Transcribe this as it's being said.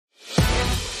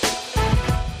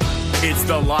It's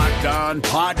the Locked On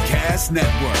Podcast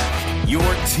Network, your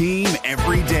team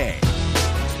every day.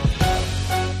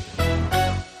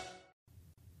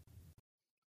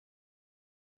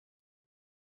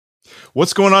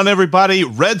 What's going on, everybody?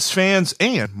 Reds fans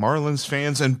and Marlins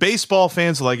fans and baseball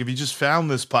fans alike. If you just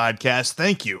found this podcast,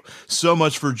 thank you so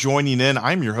much for joining in.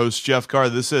 I'm your host, Jeff Carr.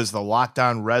 This is the Locked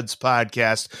On Reds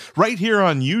podcast right here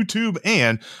on YouTube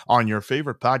and on your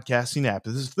favorite podcasting app.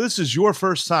 If this is your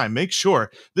first time, make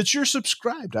sure that you're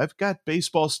subscribed. I've got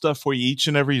baseball stuff for you each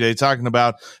and every day, talking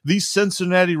about these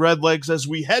Cincinnati Redlegs as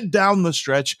we head down the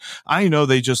stretch. I know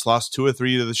they just lost 2 or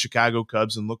 3 to the Chicago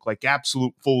Cubs and look like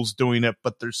absolute fools doing it,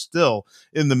 but they're still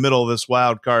in the middle of this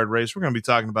wild card race. We're going to be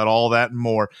talking about all that and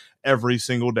more every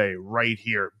single day right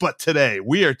here. But today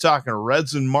we are talking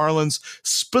Reds and Marlins.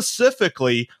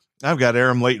 Specifically, I've got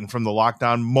Aram Layton from the Locked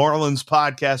On Marlins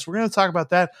podcast. We're going to talk about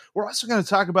that. We're also going to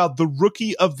talk about the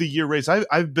Rookie of the Year race.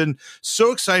 I've been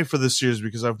so excited for this series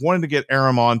because I've wanted to get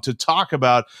Aram on to talk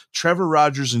about Trevor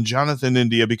Rogers and Jonathan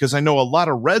India, because I know a lot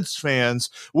of Reds fans,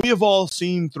 we have all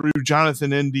seen through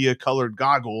Jonathan India colored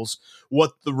goggles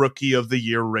what the Rookie of the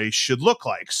Year race should look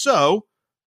like. So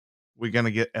we're going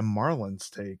to get a Marlins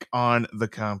take on the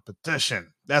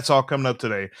competition. That's all coming up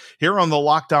today here on the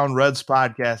Locked On Reds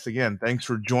podcast. Again, thanks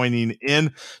for joining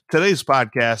in today's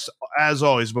podcast. As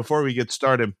always, before we get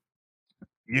started,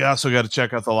 you also got to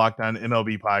check out the Locked On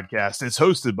MLB podcast. It's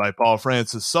hosted by Paul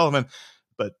Francis Sullivan,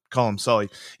 but call him Sully.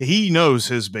 He knows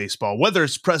his baseball, whether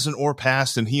it's present or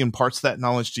past, and he imparts that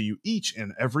knowledge to you each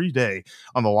and every day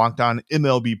on the Locked On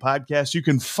MLB podcast. You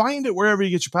can find it wherever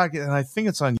you get your podcast, and I think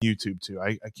it's on YouTube too.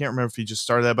 I can't remember if he just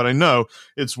started that, but I know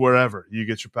it's wherever you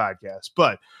get your podcast.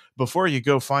 But before you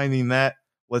go finding that,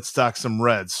 let's talk some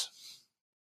Reds.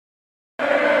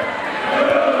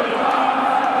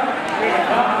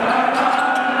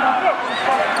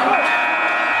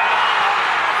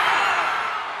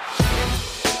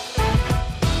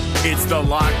 It's the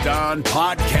Locked On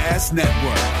Podcast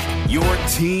Network, your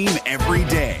team every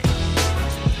day.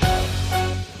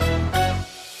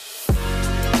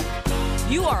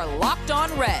 You are Locked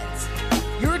On Reds,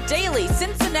 your daily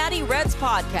Cincinnati Reds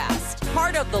podcast,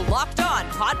 part of the Locked On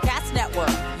Podcast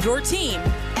Network, your team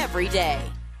every day.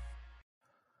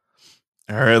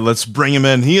 All right, let's bring him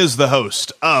in. He is the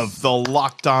host of the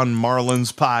Locked On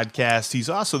Marlins podcast. He's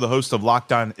also the host of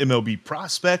Locked On MLB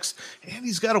Prospects, and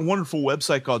he's got a wonderful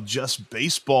website called Just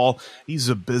Baseball. He's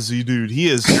a busy dude. He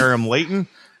is Aram Layton,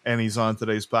 and he's on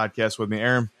today's podcast with me.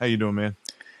 Aram, how you doing, man?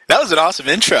 That was an awesome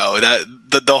intro.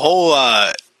 The whole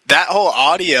that whole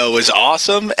audio was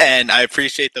awesome, and I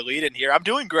appreciate the lead in here. I'm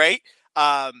doing great.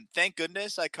 Thank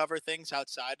goodness I cover things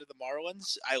outside of the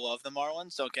Marlins. I love the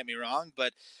Marlins, don't get me wrong,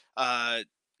 but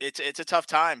it's a tough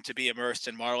time to be immersed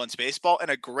in Marlins baseball,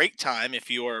 and a great time if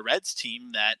you're a Reds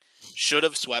team that should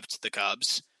have swept the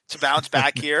Cubs to bounce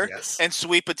back here Yes. and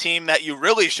sweep a team that you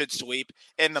really should sweep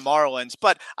in the Marlins.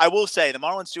 But I will say the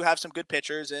Marlins do have some good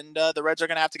pitchers, and the Reds are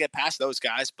going to have to get past those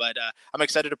guys, but I'm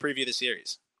excited to preview the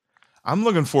series. I'm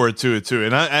looking forward to it too,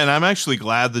 and I'm actually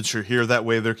glad that you're here. That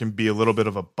way there can be a little bit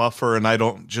of a buffer, and I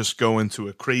don't just go into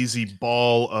a crazy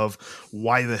ball of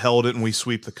why the hell didn't we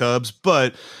sweep the Cubs.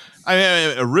 But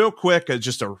a real quick,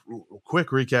 just a quick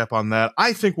recap on that.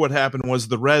 I think what happened was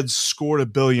the Reds scored 1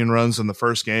 billion runs in the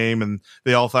first game, and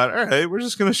they all thought, all right, we're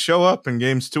just going to show up in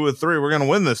games 2 or 3. We're going to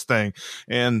win this thing.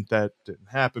 And that didn't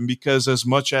happen, because as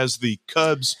much as the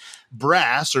Cubs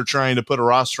brass are trying to put a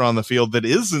roster on the field that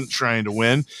isn't trying to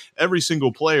win, every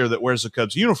single player that wears a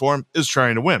Cubs uniform is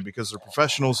trying to win, because they're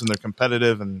professionals and they're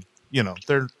competitive, and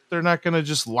they're not going to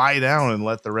just lie down and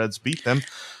let the Reds beat them.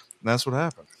 And that's what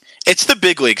happened. It's the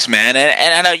big leagues, man,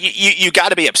 and I know you got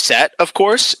to be upset, of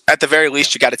course. At the very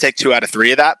least, you got to take 2 out of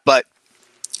 3 of that, but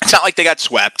it's not like they got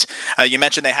swept. You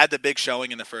mentioned they had the big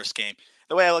showing in the first game.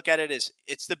 The way I look at it is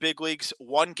it's the big leagues.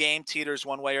 One game teeters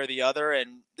one way or the other,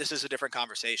 and this is a different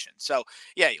conversation. So,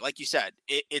 yeah, like you said,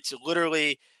 it's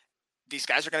literally these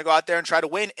guys are going to go out there and try to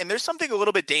win, and there's something a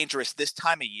little bit dangerous this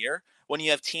time of year when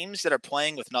you have teams that are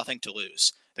playing with nothing to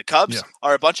lose. The Cubs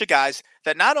are a bunch of guys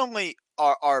that not only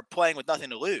are playing with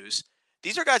nothing to lose,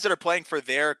 these are guys that are playing for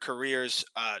their careers,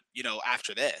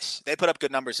 after this. They put up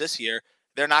good numbers this year.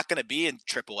 They're not going to be in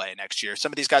AAA next year.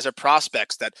 Some of these guys are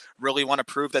prospects that really want to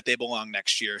prove that they belong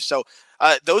next year. So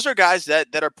those are guys that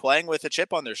are playing with a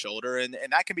chip on their shoulder, and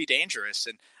that can be dangerous.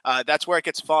 And that's where it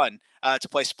gets fun to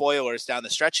play spoilers down the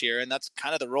stretch here, and that's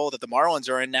kind of the role that the Marlins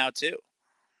are in now too.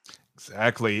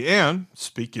 Exactly. And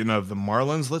speaking of the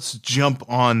Marlins, let's jump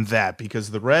on that,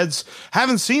 because the Reds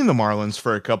haven't seen the Marlins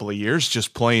for a couple of years,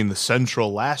 just playing the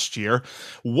Central last year.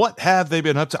 What have they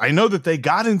been up to? I know that they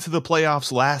got into the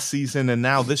playoffs last season, and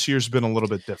now this year's been a little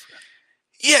bit different.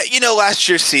 Yeah, last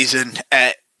year's season,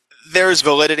 there's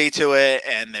validity to it,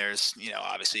 and there's,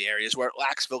 obviously areas where it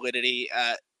lacks validity.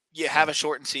 You have a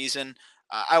shortened season.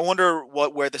 I wonder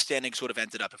where the standings would have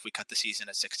ended up if we cut the season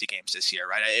at 60 games this year,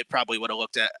 right? It probably would have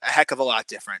looked a heck of a lot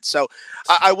different. So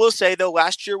I will say, though,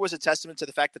 last year was a testament to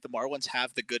the fact that the Marlins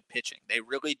have the good pitching. They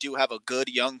really do have a good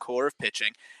young core of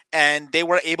pitching, and they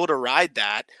were able to ride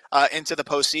that into the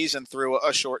postseason through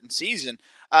a shortened season.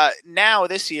 Now,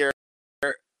 this year,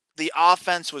 the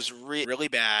offense was really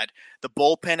bad. The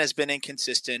bullpen has been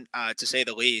inconsistent, to say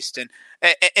the least. And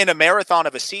in a marathon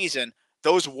of a season,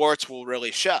 those warts will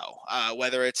really show.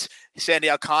 Whether it's Sandy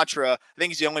Alcantara, I think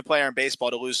he's the only player in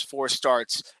baseball to lose 4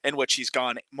 starts in which he's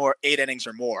gone 8 innings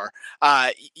or more.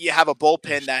 You have a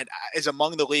bullpen that is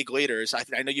among the league leaders.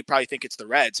 I know you probably think it's the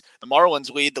Reds. The Marlins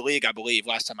lead the league, I believe,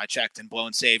 last time I checked, in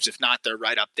blown saves. If not, they're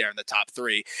right up there in the top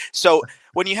 3. So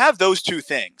when you have those two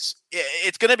things,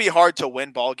 it's going to be hard to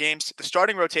win ball games. The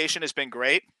starting rotation has been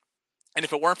great. And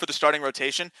if it weren't for the starting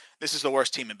rotation, this is the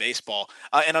worst team in baseball.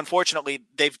 And unfortunately,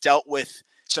 they've dealt with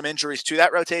some injuries to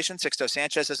that rotation. Sixto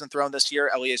Sanchez hasn't thrown this year.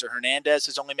 Eliezer Hernandez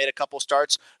has only made a couple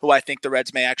starts, who I think the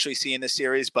Reds may actually see in this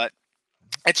series. But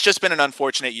it's just been an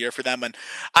unfortunate year for them. And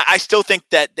I still think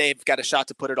that they've got a shot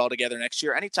to put it all together next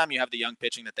year. Anytime you have the young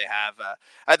pitching that they have,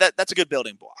 that's a good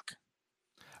building block.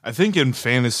 I think in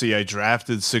fantasy, I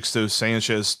drafted Sixto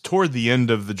Sanchez toward the end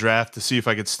of the draft to see if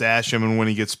I could stash him. And when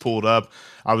he gets pulled up,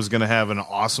 I was going to have an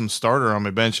awesome starter on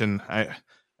my bench. And I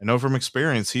know from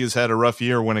experience, he has had a rough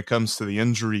year when it comes to the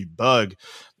injury bug.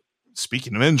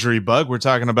 Speaking of injury bug, we're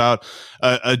talking about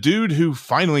a dude who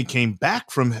finally came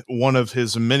back from one of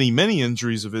his many, many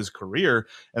injuries of his career.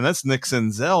 And that's Nick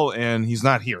Senzel. And he's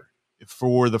not here.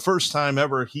 For the first time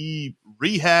ever, he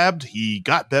rehabbed, he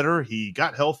got better, he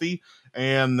got healthy.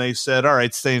 And they said, all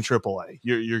right, stay in AAA.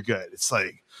 You're good. It's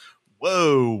like,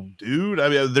 whoa, dude. I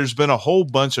mean, there's been a whole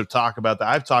bunch of talk about that.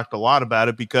 I've talked a lot about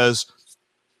it because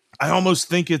I almost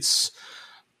think it's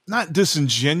not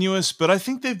disingenuous, but I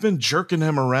think they've been jerking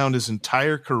him around his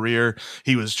entire career.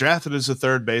 He was drafted as a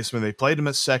third baseman. They played him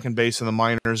at second base in the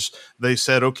minors. They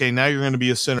said, okay, now you're going to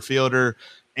be a center fielder.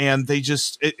 And they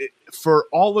just, for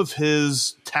all of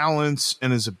his talents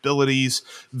and his abilities,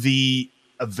 the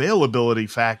availability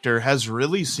factor has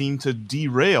really seemed to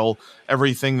derail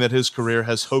everything that his career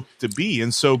has hoped to be.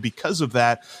 And so because of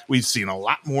that, we've seen a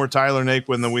lot more Tyler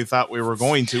Naquin than we thought we were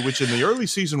going to, which in the early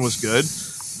season was good.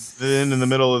 Then in the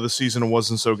middle of the season, it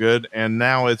wasn't so good. And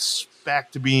now it's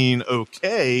back to being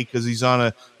okay because he's on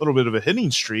a little bit of a hitting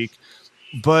streak.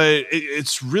 But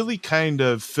it's really kind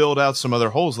of filled out some other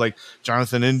holes. Like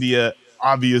Jonathan India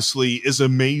obviously is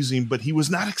amazing, but he was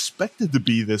not expected to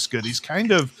be this good. He's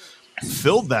kind of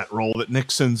filled that role that Nick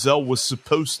Senzel was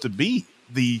supposed to be,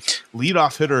 the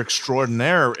leadoff hitter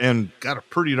extraordinaire, and got a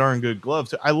pretty darn good glove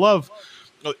too. I love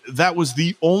that was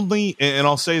the only, and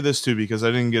I'll say this too because I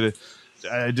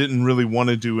didn't really want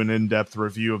to do an in-depth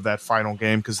review of that final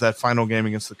game because that final game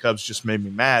against the Cubs just made me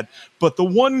mad. But the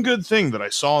one good thing that I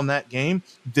saw in that game,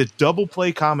 the double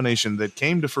play combination that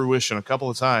came to fruition a couple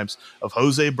of times of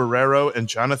Jose Barrero and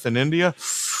Jonathan India,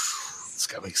 it's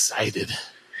got me excited.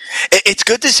 It's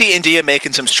good to see India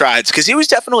making some strides because he was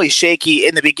definitely shaky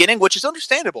in the beginning, which is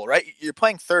understandable, right? You're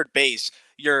playing third base.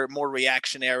 You're more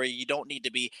reactionary. You don't need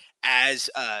to be as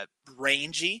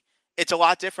rangy. It's a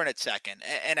lot different at second.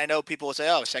 And I know people will say,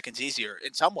 oh, second's easier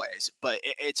in some ways, but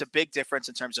it's a big difference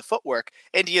in terms of footwork.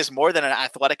 India's more than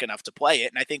athletic enough to play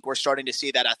it. And I think we're starting to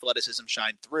see that athleticism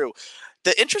shine through.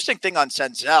 The interesting thing on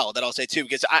Senzel that I'll say too,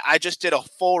 because I just did a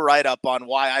full write-up on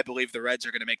why I believe the Reds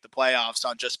are going to make the playoffs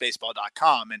on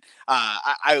justbaseball.com. And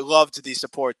I loved the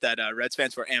support that Reds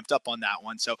fans were amped up on that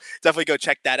one. So definitely go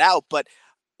check that out. But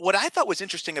what I thought was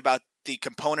interesting about the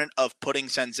component of putting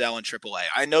Senzel in AAA,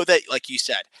 I know that, like you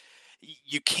said,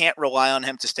 you can't rely on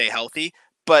him to stay healthy,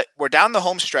 but we're down the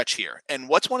home stretch here. And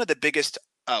what's one of the biggest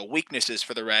weaknesses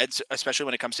for the Reds, especially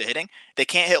when it comes to hitting? They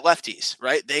can't hit lefties,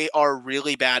 right? They are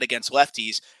really bad against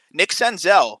lefties. Nick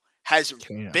Senzel has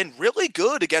been really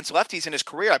good against lefties in his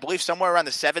career. I believe somewhere around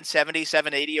the 770,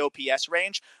 780 OPS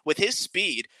range. With his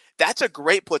speed, that's a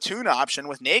great platoon option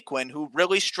with Naquin, who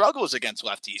really struggles against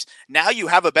lefties. Now you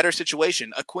have a better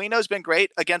situation. Aquino's been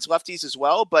great against lefties as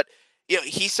well, but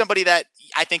he's somebody that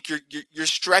I think you're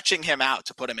stretching him out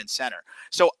to put him in center.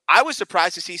 So I was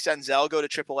surprised to see Senzel go to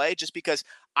AAA just because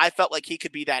I felt like he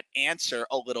could be that answer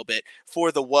a little bit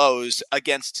for the woes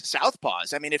against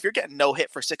Southpaws. I mean, if you're getting no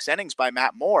hit for 6 innings by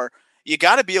Matt Moore, you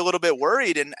got to be a little bit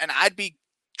worried. And I'd be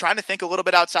trying to think a little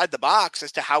bit outside the box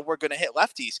as to how we're going to hit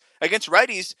lefties. Against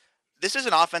righties, this is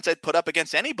an offense I'd put up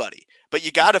against anybody. But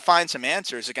you got to find some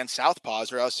answers against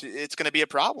Southpaws or else it's going to be a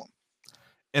problem.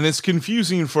 And it's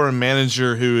confusing for a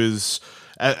manager who is,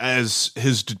 as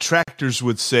his detractors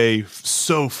would say,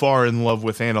 so far in love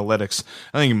with analytics.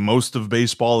 I think most of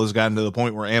baseball has gotten to the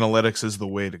point where analytics is the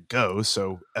way to go.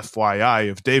 So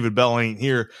FYI, if David Bell ain't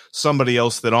here, somebody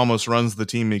else that almost runs the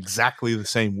team exactly the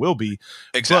same will be.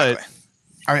 Exactly. But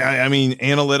I mean,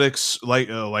 analytics,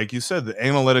 like you said, the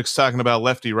analytics talking about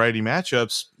lefty-righty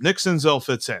matchups, Nick Senzel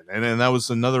fits in. And that was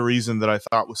another reason that I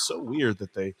thought was so weird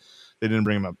that they didn't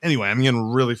bring him up. Anyway, I'm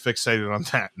getting really fixated on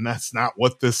that, and that's not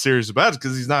what this series is about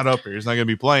because he's not up here. He's not going to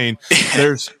be playing.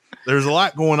 There's a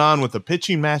lot going on with the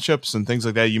pitching matchups and things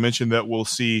like that. You mentioned that we'll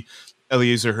see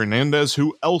Eliezer Hernandez.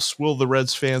 Who else will the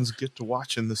Reds fans get to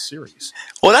watch in this series?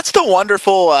 Well, that's the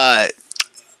wonderful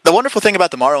thing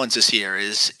about the Marlins this year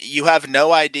is you have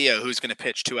no idea who's going to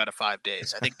pitch 2 out of 5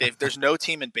 days. I think there's no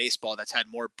team in baseball that's had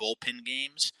more bullpen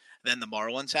games than the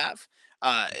Marlins have.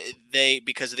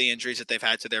 Because of the injuries that they've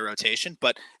had to their rotation,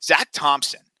 but Zach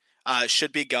Thompson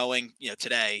should be going,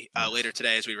 today, later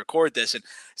today as we record this. And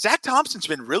Zach Thompson's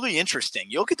been really interesting.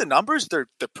 You look at the numbers; they're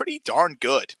pretty darn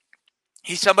good.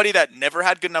 He's somebody that never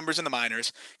had good numbers in the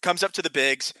minors, comes up to the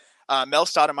bigs. Mel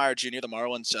Stoudemire Jr., the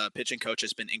Marlins pitching coach,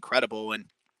 has been incredible and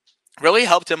really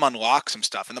helped him unlock some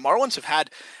stuff. And the Marlins have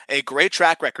had a great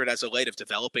track record as of late of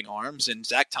developing arms, and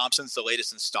Zach Thompson's the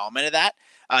latest installment of that.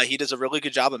 He does a really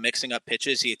good job of mixing up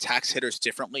pitches. He attacks hitters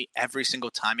differently every single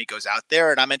time he goes out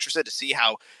there, and I'm interested to see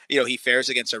how he fares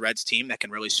against a Reds team that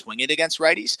can really swing it against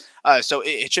righties. So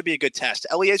it should be a good test.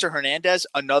 Eliezer Hernandez,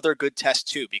 another good test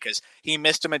too, because he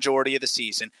missed a majority of the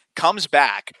season, comes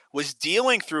back, was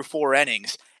dealing through 4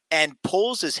 innings, and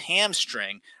pulls his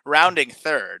hamstring rounding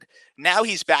third. Now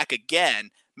he's back again,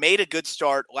 made a good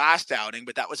start last outing,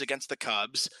 but that was against the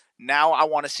Cubs. Now I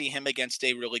want to see him against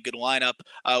a really good lineup.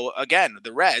 Again,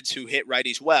 the Reds, who hit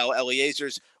righties well.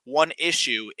 Eliezer's one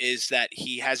issue is that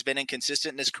he has been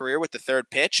inconsistent in his career with the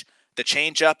third pitch. The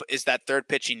changeup is that third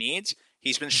pitch he needs.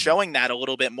 He's been showing that a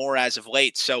little bit more as of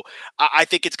late. So I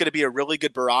think it's going to be a really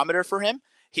good barometer for him.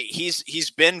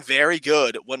 He's been very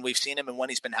good when we've seen him and when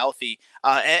he's been healthy,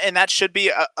 and that should be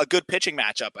a good pitching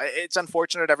matchup. It's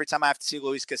unfortunate every time I have to see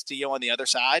Luis Castillo on the other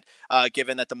side,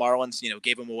 given that the Marlins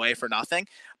gave him away for nothing.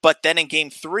 But then in Game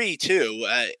 3 too,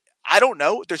 I don't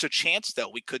know. There's a chance though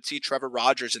we could see Trevor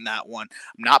Rogers in that one.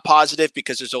 I'm not positive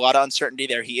because there's a lot of uncertainty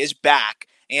there. He is back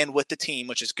and with the team,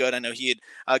 which is good. I know he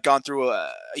had gone through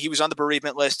he was on the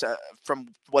bereavement list from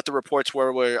what the reports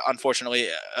were unfortunately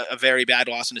a very bad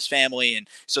loss in his family. And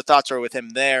so thoughts are with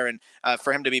him there. And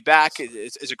for him to be back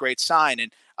is a great sign.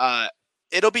 And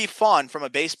it'll be fun from a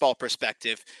baseball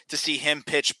perspective to see him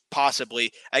pitch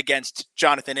possibly against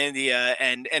Jonathan India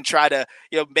and try to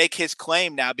make his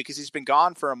claim now because he's been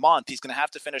gone for a month. He's going to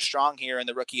have to finish strong here in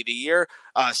the Rookie of the Year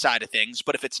side of things.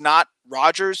 But if it's not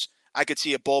Rogers, I could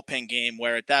see a bullpen game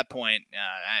where at that point,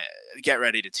 get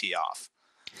ready to tee off.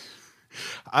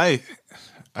 I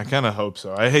kind of hope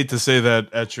so. I hate to say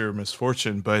that at your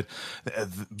misfortune, but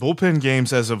bullpen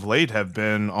games as of late have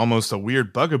been almost a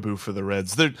weird bugaboo for the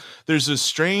Reds. There's a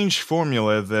strange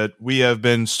formula that we have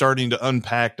been starting to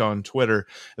unpack on Twitter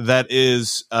that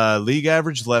is league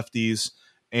average lefties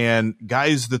and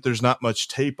guys that there's not much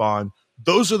tape on.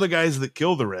 Those are the guys that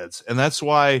kill the Reds. And that's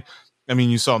why, I mean,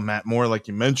 you saw Matt Moore, like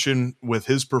you mentioned, with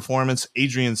his performance.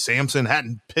 Adrian Sampson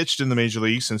hadn't pitched in the major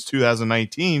league since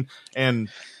 2019, and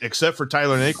except for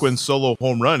Tyler Naquin's solo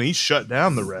home run, he shut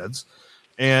down the Reds.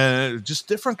 And just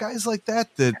different guys like that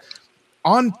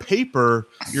on paper,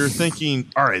 you're thinking,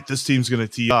 all right, this team's going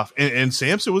to tee off. And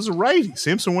Sampson was a righty.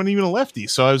 Sampson wasn't even a lefty.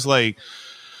 So I was like,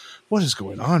 what is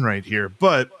going on right here?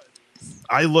 But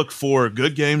I look for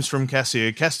good games from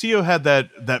Castillo. Castillo had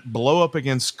that blow up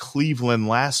against Cleveland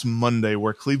last Monday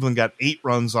where Cleveland got 8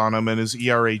 runs on him and his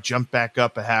ERA jumped back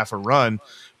up a half a run.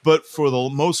 But for the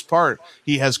most part,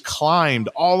 he has climbed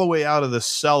all the way out of the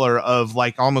cellar of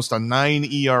like almost a 9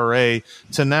 ERA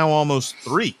to now almost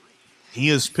 3. He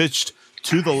has pitched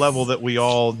to the level that we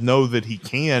all know that he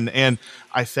can. And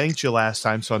I thanked you last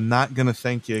time, so I'm not going to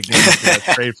thank you again for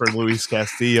that trade for Luis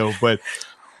Castillo. But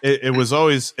it's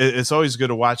always good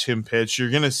to watch him pitch.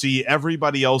 You're going to see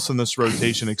everybody else in this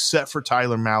rotation except for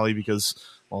Tyler Mahle because,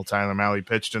 well, Tyler Mahle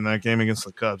pitched in that game against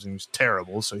the Cubs and he was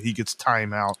terrible, so he gets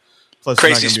time out. Plus,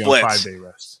 crazy he's not going to be on splits. 5-day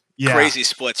rest. Yeah. Crazy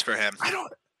splits for him.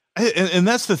 And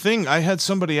that's the thing. I had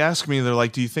somebody ask me, they're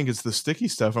like, do you think it's the sticky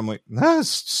stuff? I'm like, nah,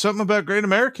 it's something about Great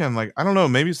American. I'm like, I don't know.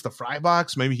 Maybe it's the fry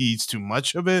box. Maybe he eats too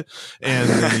much of it. And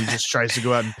then he just tries to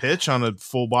go out and pitch on a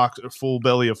full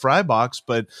belly of fry box.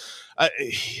 But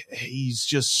he's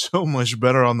just so much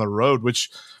better on the road, which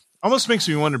almost makes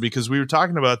me wonder because we were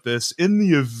talking about this in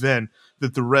the event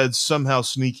that the Reds somehow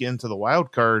sneak into the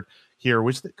wild card. here,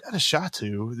 which they've got a shot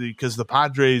to because the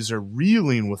Padres are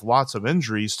reeling with lots of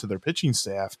injuries to their pitching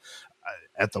staff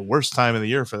at the worst time of the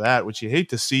year for that, which you hate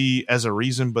to see as a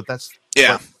reason, but that's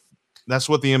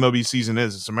what the MLB season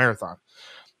is. It's a marathon.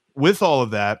 With all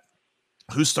of that,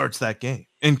 who starts that game?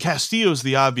 And Castillo's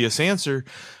the obvious answer,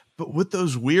 but with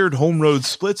those weird home road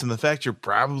splits and the fact you're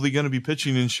probably going to be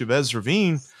pitching in Chavez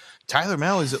Ravine, Tyler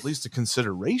Mahle's at least a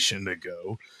consideration to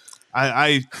go.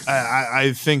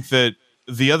 I think that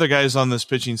the other guys on this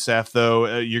pitching staff,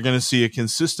 though, you're going to see a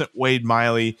consistent Wade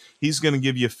Miley. He's going to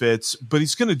give you fits, but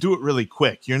he's going to do it really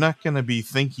quick. You're not going to be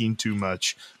thinking too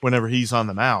much whenever he's on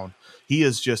the mound. He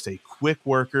is just a quick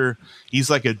worker. He's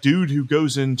like a dude who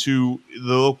goes into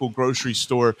the local grocery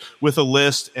store with a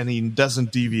list, and he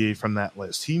doesn't deviate from that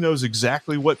list. He knows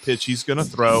exactly what pitch he's going to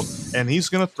throw, and he's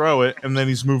going to throw it, and then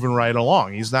he's moving right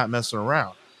along. He's not messing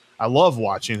around. I love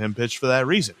watching him pitch for that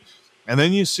reason. And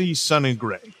then you see Sonny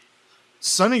Gray.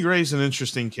 Sonny Gray's an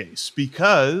interesting case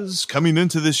because coming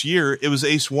into this year, it was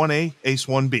Ace 1A, Ace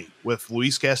 1B with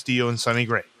Luis Castillo and Sonny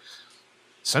Gray.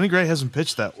 Sonny Gray hasn't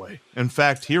pitched that way. In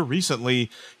fact, here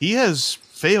recently, he has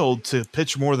failed to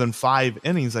pitch more than 5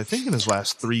 innings, I think, in his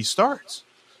last 3 starts.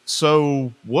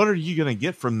 So what are you going to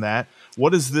get from that?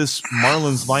 What is this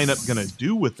Marlins lineup going to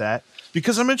do with that?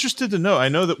 Because I'm interested to know. I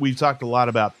know that we've talked a lot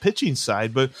about pitching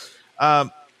side, but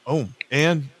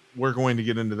and we're going to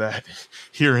get into that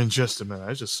here in just a minute.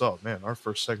 I just saw, man, our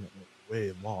first segment went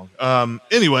way long.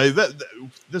 Anyway,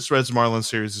 this Reds Marlins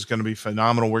series is going to be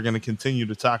phenomenal. We're going to continue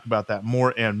to talk about that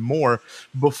more and more.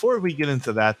 Before we get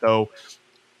into that, though,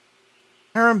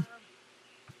 Aram,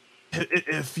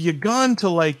 if you gone to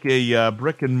like a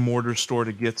brick and mortar store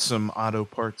to get some auto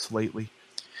parts lately,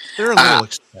 they're a little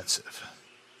expensive.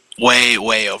 Way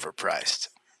overpriced.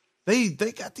 They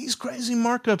got these crazy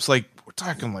markups, like we're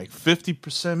talking like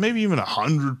 50%, maybe even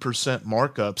 100%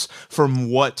 markups from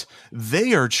what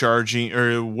they are charging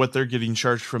or what they're getting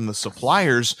charged from the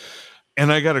suppliers.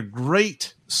 And I got a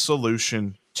great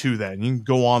solution to that. You can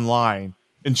go online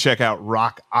and check out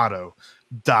rockauto.com.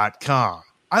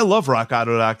 I love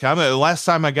rockauto.com. The last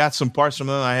time I got some parts from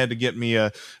them, I had to get me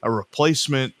a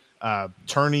replacement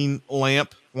turning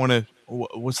lamp.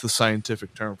 What's the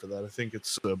scientific term for that? I think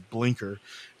it's a blinker.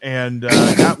 And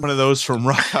I got one of those from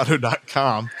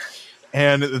rockauto.com,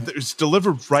 and it's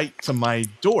delivered right to my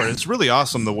door. It's really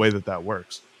awesome the way that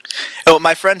works. Oh,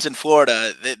 my friends in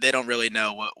Florida, they don't really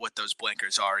know what those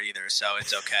blinkers are either, so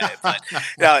it's okay. But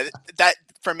that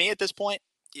for me at this point,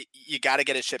 you got to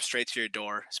get it shipped straight to your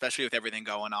door, especially with everything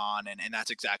going on, and that's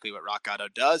exactly what Rock Auto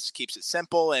does. Keeps it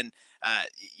simple, and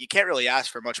you can't really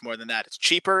ask for much more than that. It's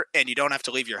cheaper, and you don't have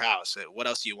to leave your house. What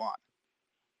else do you want?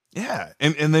 Yeah,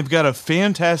 and they've got a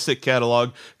fantastic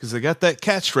catalog because they got that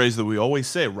catchphrase that we always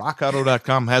say,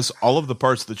 rockauto.com has all of the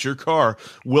parts that your car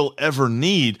will ever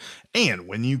need. And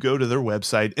when you go to their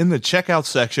website, in the checkout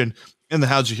section, in the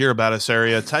How'd You Hear About Us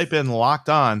area, type in Locked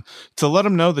On to let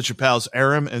them know that your pals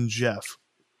Aram and Jeff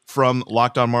from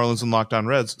Locked On Marlins and Locked On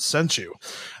Reds sent you.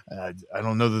 I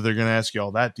don't know that they're going to ask you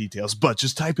all that details, but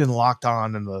just type in Locked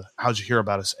On in the How'd You Hear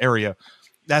About Us area.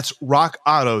 That's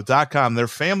rockauto.com. They're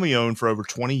family owned for over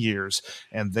 20 years,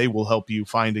 and they will help you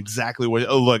find exactly what.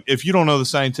 Oh, look, if you don't know the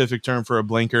scientific term for a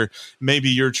blinker, maybe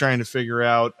you're trying to figure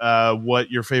out what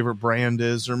your favorite brand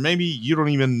is, or maybe you don't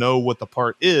even know what the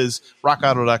part is.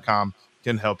 Rockauto.com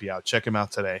can help you out. Check them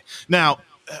out today. Now,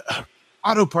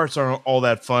 auto parts aren't all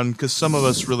that fun because some of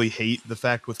us really hate the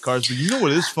fact with cars, but you know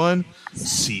what is fun?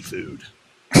 Seafood.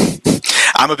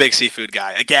 I'm a big seafood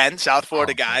guy. Again, South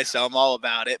Florida guy, so I'm all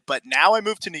about it. But now I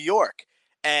moved to New York,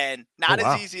 and not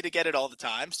as easy to get it all the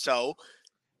time. So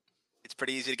it's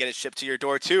pretty easy to get it shipped to your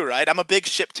door too, right? I'm a big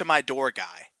ship to my door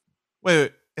guy.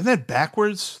 Wait, isn't that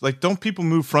backwards? Like, don't people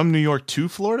move from New York to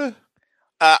Florida?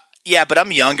 Yeah, but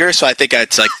I'm younger, so I think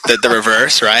it's like the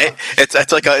reverse, right?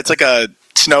 It's like a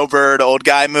snowbird old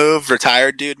guy move,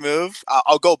 retired dude move.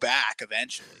 I'll go back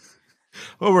eventually.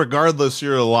 Well, regardless,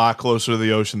 you're a lot closer to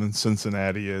the ocean than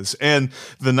Cincinnati is. And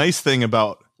the nice thing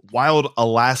about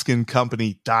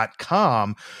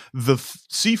wildalaskancompany.com, the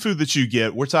seafood that you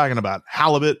get, we're talking about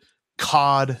halibut,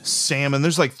 cod, salmon.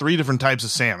 There's like 3 different types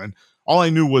of salmon. All I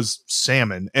knew was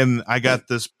salmon, and I got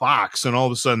this box, and all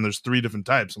of a sudden there's 3 different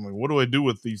types. I'm like, what do I do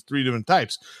with these 3 different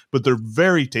types? But they're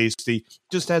very tasty.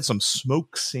 Just had some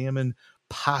smoked salmon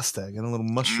pasta. Got a little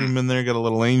mushroom in there, got a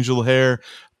little angel hair.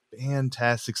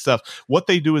 Fantastic stuff. What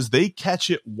they do is they catch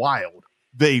it wild.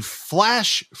 They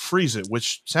flash freeze it,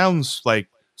 which sounds like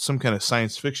some kind of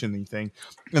science fiction-y thing.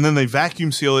 And then they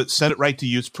vacuum seal it, send it right to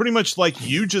you. It's pretty much like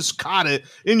you just caught it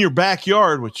in your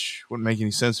backyard, which wouldn't make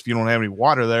any sense if you don't have any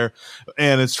water there.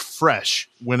 And it's fresh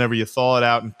whenever you thaw it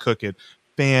out and cook it.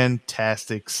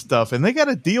 Fantastic stuff. And they got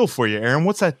a deal for you, Aaron.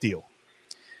 What's that deal?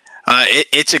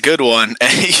 It's a good one.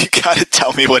 You got to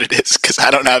tell me what it is because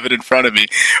I don't have it in front of me.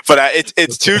 But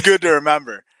it's too good to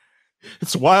remember.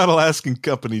 It's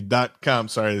wildalaskancompany.com.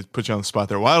 Sorry to put you on the spot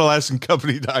there.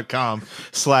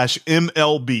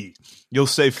 wildalaskancompany.com/MLB. You'll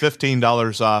save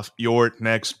 $15 off your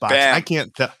next box. Bam.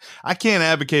 I can't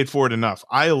advocate for it enough.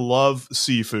 I love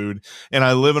seafood, and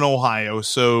I live in Ohio,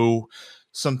 so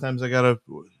sometimes I got to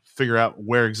figure out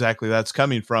where exactly that's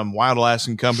coming from. Wild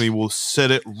Alaskan Company will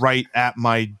set it right at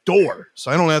my door, so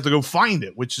I don't have to go find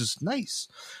it, which is nice.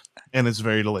 And it's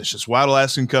very delicious.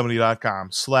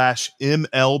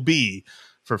 wildalaskancompany.com/MLB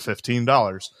for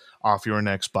 $15 off your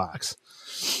next box.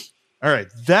 All right,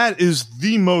 that is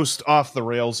the most off the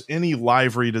rails any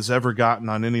live read has ever gotten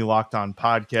on any Locked On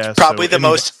podcast. Probably the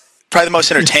most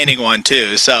entertaining one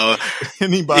too. So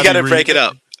you got to break it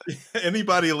up.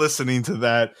 Anybody listening to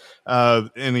that,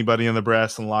 anybody in the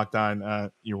brass and Locked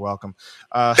On, you're welcome.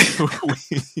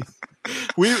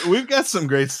 We've got some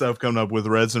great stuff coming up with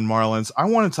Reds and Marlins. I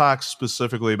want to talk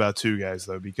specifically about two guys,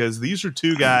 though, because these are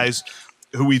two guys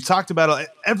who we've talked about.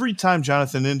 Every time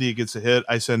Jonathan India gets a hit,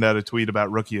 I send out a tweet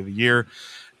about Rookie of the Year.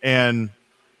 And,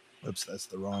 oops, that's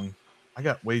the wrong. I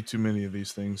got way too many of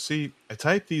these things. See, I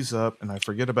type these up and I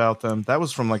forget about them. That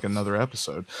was from like another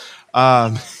episode.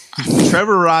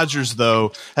 Trevor Rogers,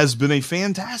 though, has been a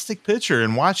fantastic pitcher,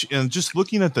 and just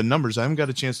looking at the numbers, I haven't got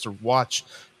a chance to watch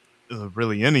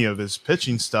really any of his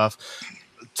pitching stuff.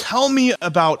 Tell me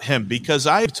about him, because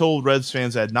I've told Reds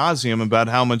fans ad nauseum about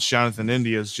how much Jonathan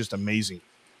India is just amazing.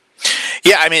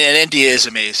 Yeah, I mean, and India is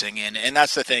amazing, and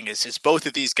that's the thing is both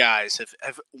of these guys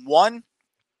have one,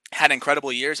 had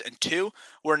incredible years, and two,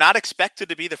 were not expected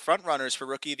to be the front runners for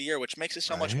Rookie of the Year, which makes it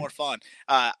so much more fun.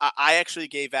 I actually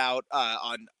gave out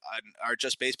on our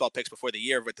Just Baseball picks before the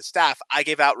year with the staff. I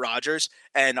gave out Rogers,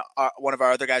 and one of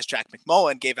our other guys, Jack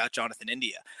McMullen, gave out Jonathan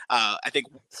India. I think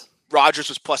Rogers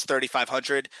was plus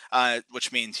 3,500,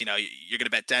 which means you're going to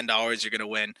bet $10, you're going to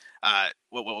win.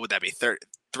 What would that be?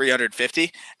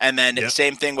 350, and then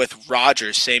Same thing with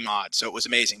Rogers, same odds. So it was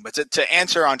amazing. But to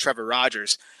answer on Trevor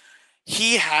Rogers,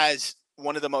 he has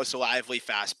one of the most lively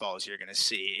fastballs you're going to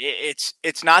see.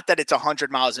 It's not that it's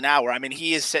 100 miles an hour. I mean,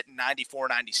 he is sitting 94,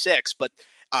 96, but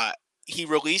he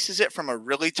releases it from a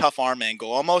really tough arm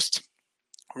angle, almost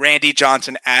Randy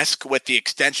Johnson-esque with the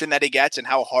extension that he gets and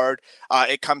how hard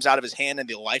it comes out of his hand and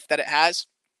the life that it has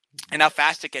and how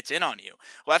fast it gets in on you.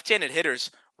 Left-handed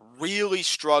hitters really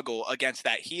struggle against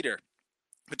that heater.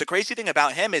 But the crazy thing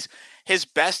about him is his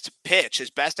best pitch, his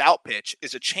best out pitch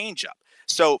is a changeup.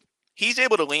 So he's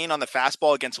able to lean on the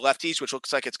fastball against lefties, which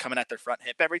looks like it's coming at their front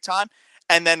hip every time.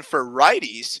 And then for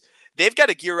righties, they've got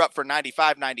to gear up for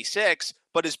 95, 96,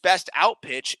 but his best out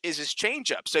pitch is his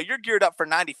changeup. So you're geared up for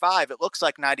 95. It looks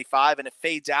like 95, and it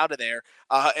fades out of there,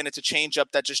 and it's a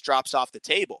changeup that just drops off the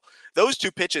table. Those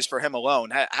two pitches for him alone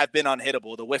have been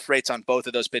unhittable. The whiff rates on both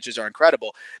of those pitches are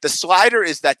incredible. The slider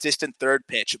is that distant third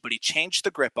pitch, but he changed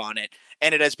the grip on it,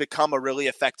 and it has become a really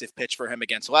effective pitch for him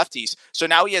against lefties. So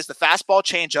now he has the fastball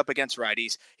changeup against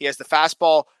righties. He has the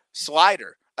fastball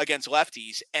slider against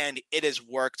lefties, and it has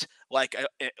worked like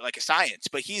a science.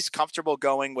 But he's comfortable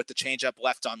going with the changeup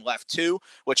left on left too,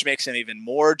 which makes him even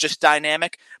more just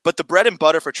dynamic. But the bread and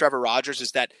butter for Trevor Rogers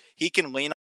is that he can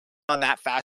lean on that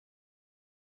fast.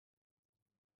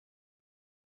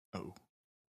 Oh,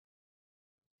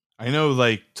 I know,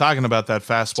 like talking about that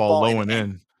fastball low and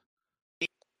in.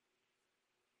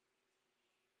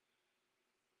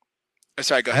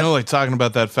 Sorry, go ahead. I know, like talking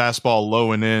about that fastball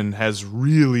low and in has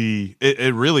really,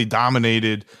 it really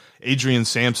dominated. Adrian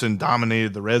Sampson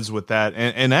dominated the Reds with that.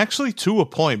 And actually to a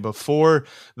point before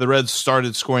the Reds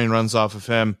started scoring runs off of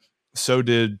him, so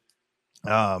did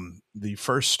the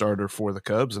first starter for the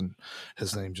Cubs, and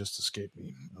his name just escaped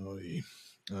me.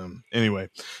 Anyway,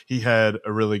 he had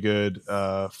a really good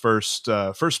first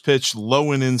pitch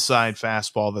low and inside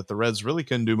fastball that the Reds really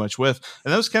couldn't do much with,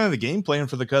 and that was kind of the game plan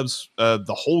for the Cubs.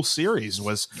 The whole series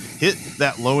was hit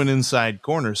that low and inside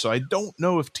corner. So I don't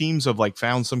know if teams have like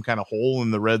found some kind of hole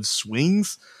in the Reds'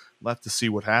 swings. We'll have to see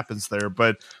what happens there.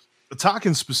 But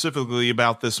talking specifically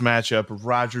about this matchup of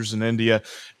Rogers and India,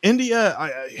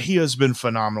 he has been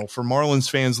phenomenal. For Marlins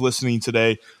fans listening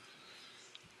today,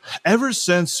 ever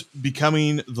since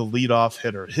becoming the leadoff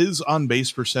hitter, his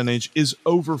on-base percentage is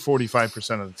over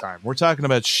 45% of the time. We're talking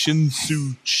about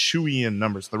Shin-Soo Choo-ian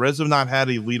numbers. The Reds have not had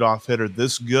a leadoff hitter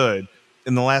this good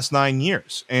in the last 9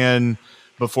 years. And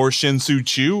before Shin-Soo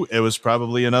Choo, it was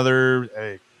probably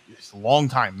a long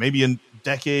time, maybe a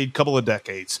decade, couple of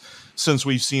decades since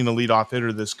we've seen a leadoff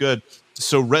hitter this good.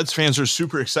 So Reds fans are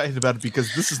super excited about it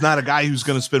because this is not a guy who's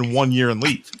going to spend 1 year and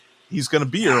leave. he's going to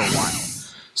be here a while.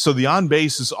 So the on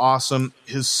base is awesome.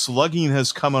 His slugging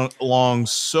has come along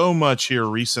so much here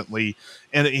recently,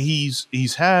 and he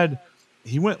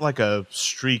went like a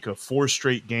streak of 4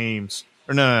 straight games.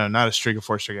 Or no, not a streak of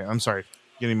 4 straight games. I'm sorry,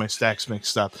 getting my stacks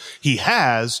mixed up. He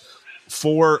has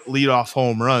 4 leadoff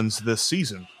home runs this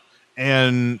season.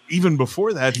 And even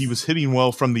before that, he was hitting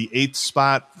well from the 8th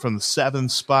spot, from the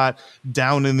 7th spot,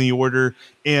 down in the order.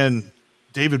 And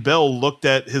David Bell looked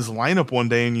at his lineup one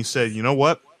day and he said, you know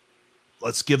what?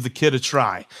 Let's give the kid a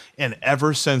try. And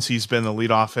ever since he's been the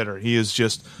leadoff hitter, he has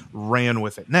just ran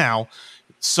with it. Now,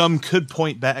 some could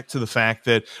point back to the fact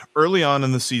that early on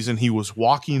in the season, he was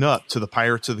walking up to the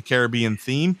Pirates of the Caribbean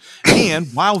theme. And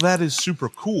while that is super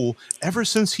cool, ever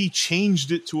since he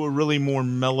changed it to a really more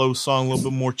mellow song, a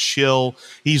little bit more chill,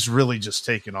 he's really just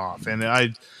taken off. And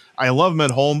I love him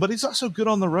at home, but he's also good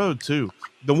on the road too.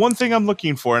 The one thing I'm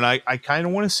looking for, and I kind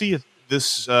of want to see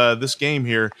this game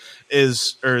here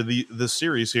this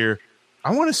series here,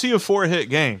 I want to see a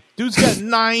 4-hit game. Dude's got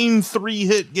 9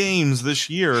 3-hit games this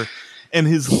year. And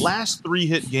his last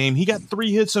 3-hit game, he got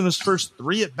 3 hits in his first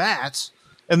 3 at-bats.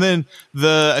 And then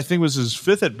I think it was his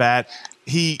 5th at-bat,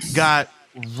 he got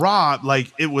robbed.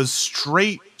 Like, it was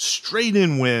straight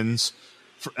in wins.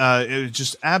 It was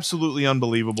just absolutely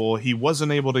unbelievable. He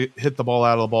wasn't able to hit the ball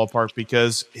out of the ballpark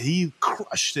because he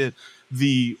crushed it.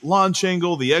 The launch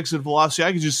angle, the exit velocity,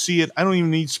 I could just see it. I don't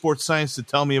even need sports science to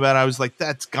tell me about it. I was like,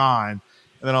 that's gone.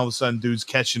 And then all of a sudden, dude's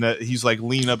catching it. He's like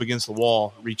leaning up against the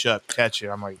wall, reach up, catch it.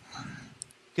 I'm like,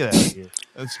 get out of here.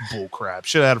 That's bull crap.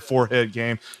 Should have had a 4-hit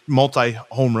game,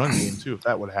 multi-home run game, too, if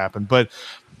that would happen. But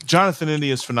Jonathan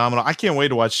India is phenomenal. I can't wait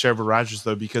to watch Trevor Rogers,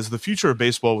 though, because the future of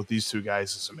baseball with these 2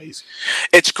 guys is amazing.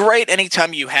 It's great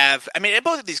anytime you have – I mean,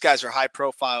 both of these guys are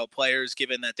high-profile players,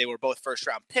 given that they were both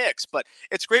first-round picks. But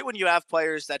it's great when you have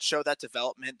players that show that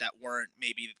development that weren't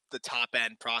maybe the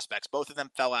top-end prospects. Both of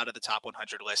them fell out of the top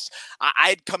 100 lists.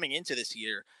 I'd coming into this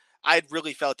year – I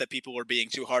really felt that people were being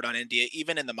too hard on India,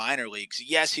 even in the minor leagues.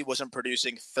 Yes, he wasn't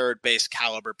producing third base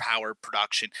caliber power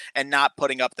production and not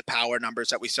putting up the power numbers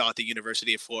that we saw at the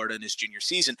University of Florida in his junior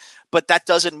season. But that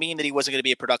doesn't mean that he wasn't going to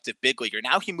be a productive big leaguer.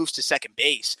 Now he moves to second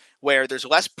base, where there's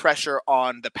less pressure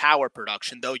on the power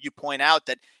production, though you point out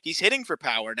that he's hitting for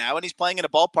power now, and he's playing in a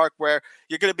ballpark where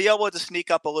you're going to be able to sneak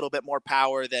up a little bit more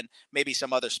power than maybe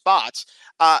some other spots.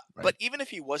 Right. But even if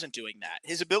he wasn't doing that,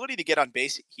 his ability to get on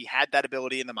base, he had that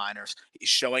ability in the minors. He's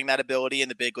showing that ability in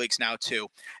the big leagues now too.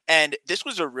 And this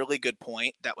was a really good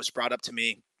point that was brought up to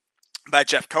me by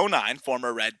Jeff Conine,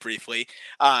 former Red, briefly,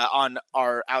 on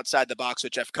our Outside the Box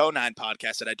with Jeff Conine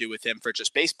podcast that I do with him for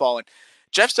Just Baseball. And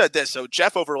Jeff said this. So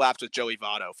Jeff overlapped with Joey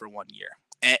Votto for 1 year.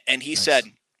 And he said,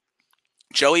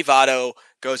 Joey Votto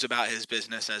goes about his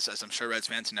business, as I'm sure Reds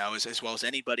fans know, as well as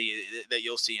anybody that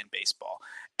you'll see in baseball.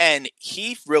 And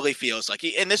he really feels like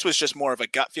and this was just more of a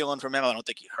gut feeling from him. I don't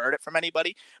think he heard it from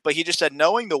anybody, but he just said,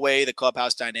 knowing the way the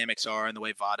clubhouse dynamics are and the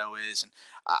way Votto is, and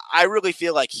I really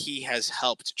feel like he has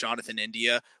helped Jonathan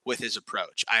India with his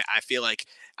approach. I feel like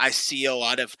I see a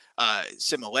lot of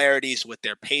similarities with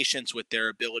their patience, with their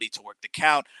ability to work the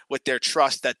count, with their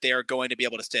trust that they're going to be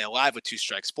able to stay alive with 2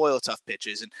 strikes, spoil tough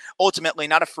pitches, and ultimately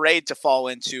not afraid to fall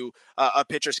into a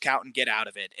pitcher's count and get out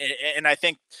of it. And I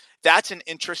think that's an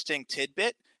interesting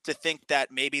tidbit, to think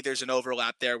that maybe there's an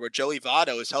overlap there where Joey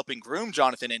Votto is helping groom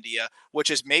Jonathan India,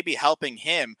 which is maybe helping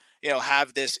him,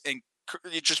 have this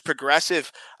just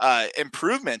progressive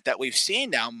improvement that we've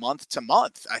seen now month to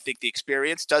month. I think the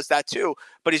experience does that too,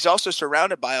 but he's also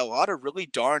surrounded by a lot of really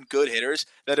darn good hitters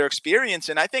that are experienced.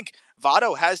 And I think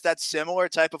Votto has that similar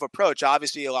type of approach,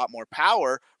 obviously a lot more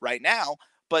power right now,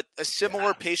 but a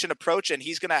similar patient approach. And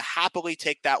he's going to happily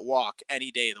take that walk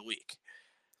any day of the week.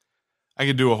 I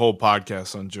could do a whole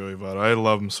podcast on Joey Votto. I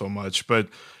love him so much, but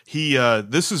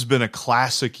this has been a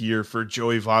classic year for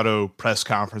Joey Votto press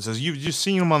conferences. You've just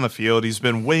seen him on the field. He's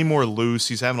been way more loose.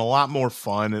 He's having a lot more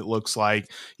fun. It looks like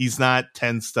he's not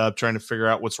tensed up trying to figure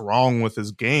out what's wrong with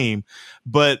his game.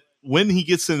 But when he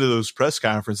gets into those press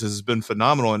conferences, it's been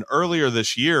phenomenal. And earlier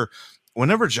this year,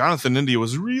 whenever Jonathan India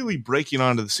was really breaking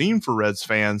onto the scene for Reds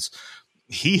fans,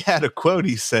 he had a quote.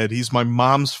 He said, "He's my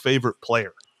mom's favorite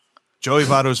player." Joey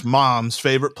Votto's mom's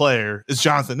favorite player is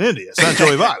Jonathan India. It's not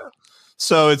Joey Votto.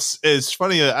 So it's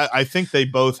funny. I think they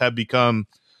both have become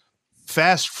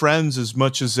fast friends as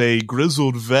much as a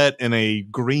grizzled vet and a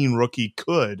green rookie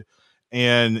could.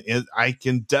 And I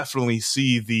can definitely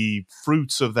see the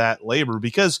fruits of that labor,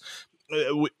 because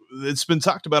it's been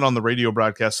talked about on the radio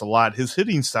broadcast a lot. His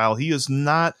hitting style, he is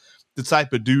not the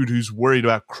type of dude who's worried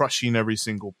about crushing every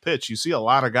single pitch. You see a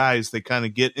lot of guys, they kind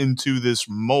of get into this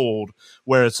mold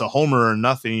where it's a homer or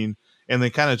nothing, and they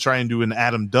kind of try and do an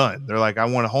Adam Dunn. They're like, I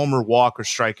want a homer, walk, or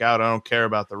strike out. I don't care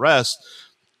about the rest.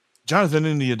 Jonathan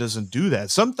India doesn't do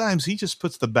that. Sometimes he just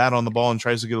puts the bat on the ball and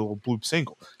tries to get a little bloop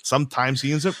single. Sometimes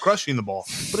he ends up crushing the ball,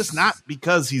 but it's not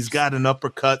because he's got an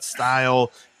uppercut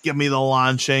style, give me the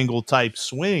launch angle type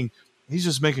swing. He's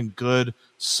just making good,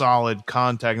 solid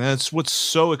contact. And that's what's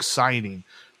so exciting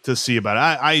to see about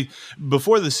it. I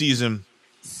before the season,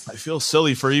 I feel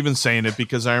silly for even saying it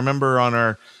because I remember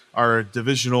on our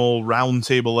divisional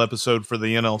roundtable episode for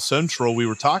the NL Central, we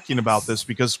were talking about this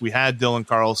because we had Dylan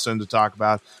Carlson to talk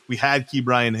about. We had Key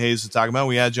Brian Hayes to talk about.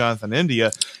 We had Jonathan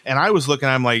India. And I was looking,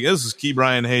 I'm like, this is Key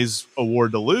Brian Hayes'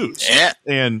 award to lose. Yeah.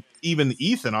 And even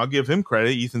Ethan, I'll give him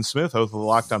credit, Ethan Smith, host of the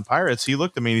Locked On Pirates, he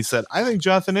looked at me and he said, I think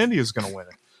Jonathan India is going to win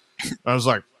it. I was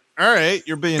like, all right,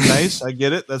 you're being nice. I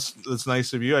get it. That's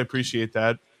nice of you. I appreciate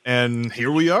that. And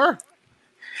here we are.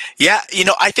 Yeah,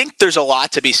 I think there's a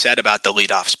lot to be said about the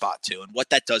leadoff spot, too, and what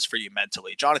that does for you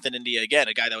mentally. Jonathan India, again,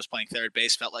 a guy that was playing third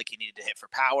base, felt like he needed to hit for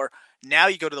power. Now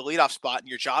you go to the leadoff spot, and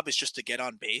your job is just to get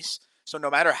on base. So no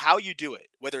matter how you do it,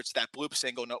 whether it's that bloop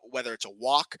single, whether it's a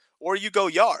walk, or you go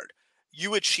yard,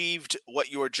 you achieved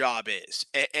what your job is.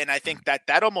 And I think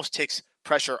that almost takes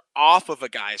pressure off of a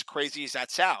guy, as crazy as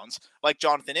that sounds, like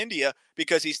Jonathan India,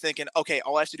 because he's thinking, okay,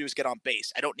 all I have to do is get on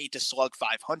base. I don't need to slug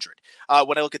 500.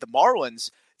 When I look at the Marlins,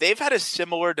 they've had a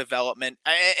similar development,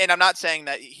 and I'm not saying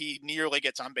that he nearly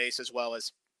gets on base as well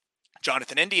as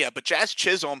Jonathan India, but Jazz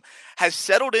Chisholm has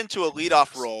settled into a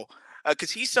leadoff role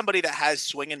because he's somebody that has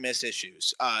swing and miss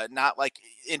issues, not like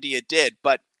India did.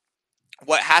 But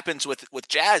what happens with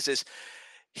Jazz is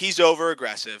he's over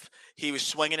aggressive. He was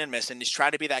swinging and missing. He's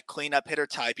trying to be that cleanup hitter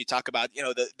type. You talk about,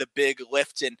 the big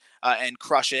lift and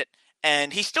crush it.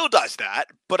 And he still does that.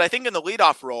 But I think in the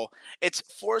leadoff role, it's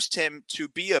forced him to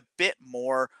be a bit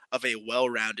more of a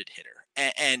well-rounded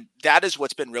hitter. And that is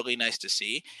what's been really nice to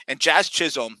see. And Jazz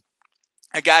Chisholm,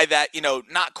 a guy that,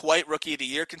 not quite rookie of the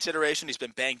year consideration. He's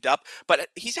been banged up, but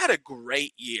he's had a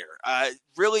great year.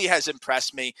 Really has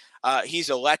impressed me. He's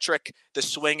electric. The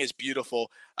swing is beautiful.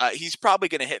 He's probably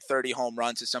going to hit 30 home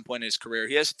runs at some point in his career.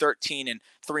 He has 13 and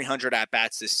 300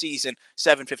 at-bats this season,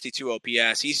 752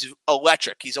 OPS. He's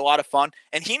electric. He's a lot of fun.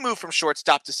 And he moved from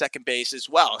shortstop to second base as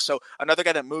well. So another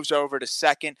guy that moves over to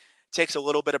second, takes a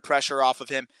little bit of pressure off of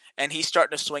him, and he's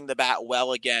starting to swing the bat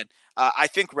well again. I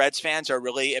think Reds fans are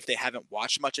really, if they haven't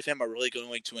watched much of him, are really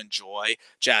going to enjoy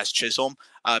Jazz Chisholm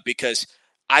because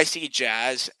I see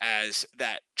Jazz as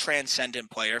that transcendent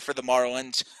player for the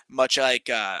Marlins, much like,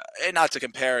 and not to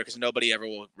compare because nobody ever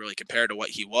will really compare to what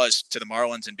he was to the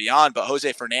Marlins and beyond, but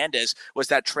Jose Fernandez was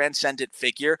that transcendent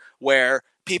figure where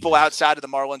people outside of the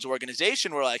Marlins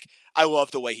organization were like, I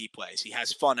love the way he plays. He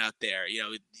has fun out there.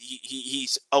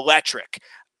 He's electric.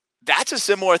 That's a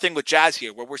similar thing with Jazz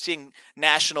here, where we're seeing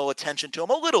national attention to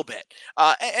him a little bit.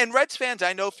 And Reds fans,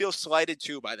 I know, feel slighted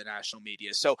too by the national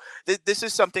media. So this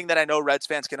is something that I know Reds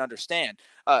fans can understand.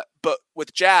 But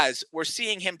with Jazz, we're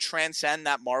seeing him transcend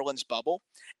that Marlins bubble.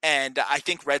 And I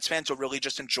think Reds fans will really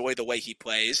just enjoy the way he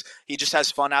plays. He just has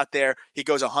fun out there. He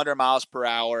goes 100 miles per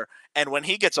hour. And when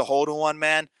he gets a hold of one,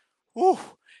 man, whew,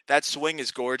 that swing is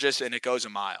gorgeous and it goes a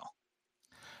mile.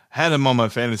 Had him on my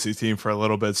fantasy team for a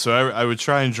little bit, so I would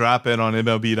try and drop in on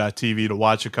MLB.TV to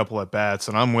watch a couple at bats,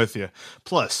 and I'm with you.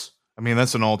 Plus, I mean,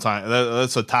 that's an all-time,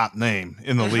 that's a top name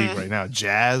in the league right now.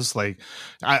 Jazz, like,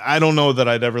 I don't know that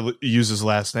I'd ever use his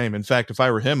last name. In fact, if I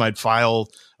were him, I'd file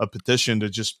a petition to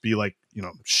just be like,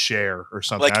 Cher or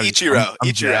something. Like Ichiro.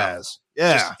 I'm Jazz.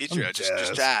 Yeah. Just Ichiro,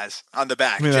 just Jazz on the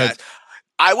back. I mean, Jazz.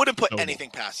 I wouldn't put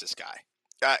anything past this guy.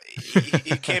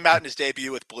 He came out in his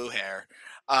debut with blue hair.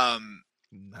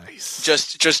 Nice.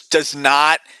 Just does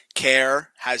not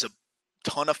care. Has a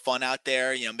ton of fun out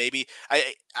there. Maybe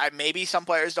maybe some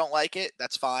players don't like it.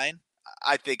 That's fine.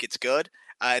 I think it's good,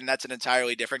 and that's an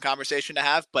entirely different conversation to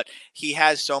have. But he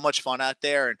has so much fun out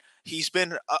there, and he's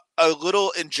been a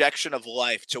little injection of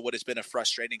life to what has been a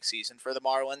frustrating season for the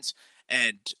Marlins.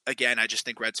 And again, I just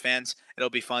think Reds fans, it'll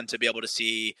be fun to be able to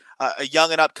see a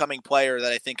young and upcoming player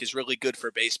that I think is really good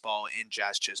for baseball in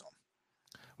Jazz Chisholm.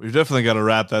 We've definitely got to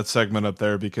wrap that segment up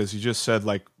there because you just said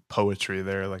like poetry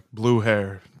there, like blue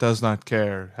hair, does not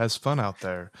care, has fun out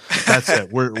there. That's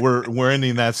it. We're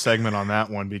ending that segment on that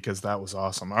one because that was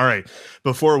awesome. All right.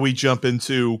 Before we jump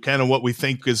into kind of what we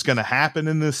think is going to happen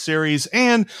in this series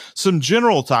and some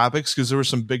general topics, because there was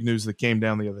some big news that came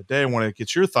down the other day. I want to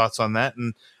get your thoughts on that.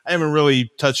 And I haven't really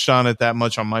touched on it that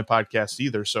much on my podcast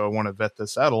either. So I want to vet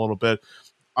this out a little bit.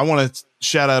 I want to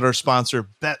shout out our sponsor,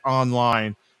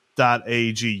 BetOnline.ag.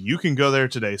 You can go there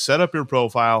today, set up your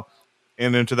profile,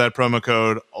 and enter that promo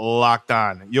code Locked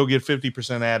On. You'll get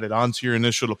 50% added onto your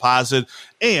initial deposit,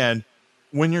 and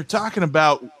when you're talking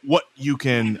about what you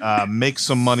can make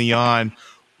some money on,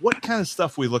 what kind of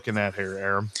stuff we looking at here,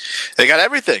 Aaron? They got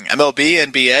everything: MLB,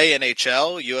 NBA,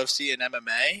 NHL, UFC, and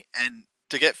MMA. And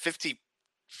to get 50%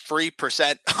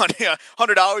 on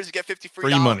 $100, you get $50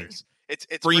 free money. It's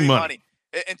free money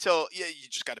until you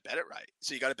just got to bet it right.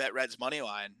 So you got to bet Reds money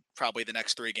line probably the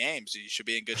next 3 games. You should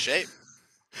be in good shape.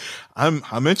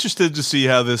 I'm interested to see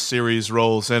how this series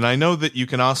rolls, and I know that you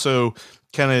can also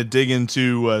kind of dig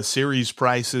into series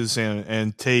prices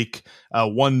and take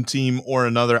one team or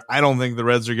another. I don't think the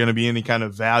Reds are going to be any kind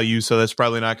of value, so that's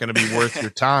probably not going to be worth your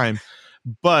time.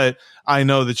 But I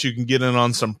know that you can get in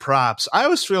on some props. I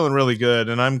was feeling really good,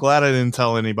 and I'm glad I didn't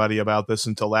tell anybody about this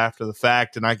until after the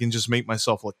fact, and I can just make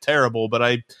myself look terrible. But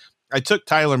I took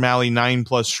Tyler Mahle 9+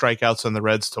 strikeouts on the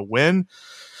Reds to win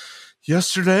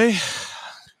yesterday.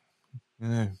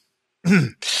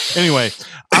 Anyway,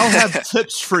 I'll have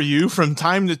tips for you from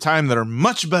time to time that are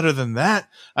much better than that.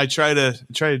 I try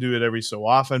to do it every so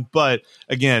often. But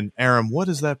again, Aaron, what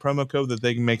is that promo code that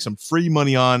they can make some free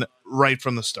money on right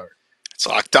from the start? It's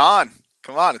Locked On.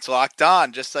 Come on, it's Locked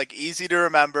On. Just like easy to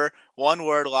remember. One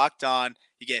word, Locked On.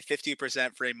 You get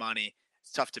 50% free money.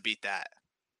 It's tough to beat that.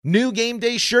 New game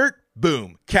day shirt?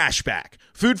 Boom. Cashback.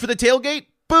 Food for the tailgate?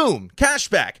 Boom,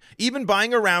 cashback. Even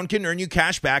buying a round can earn you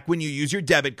cash back when you use your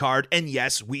debit card. And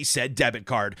yes, we said debit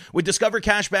card. With Discover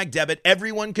Cashback Debit,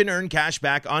 everyone can earn cash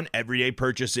back on everyday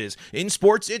purchases. In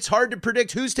sports, it's hard to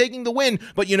predict who's taking the win,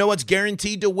 but you know what's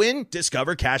guaranteed to win?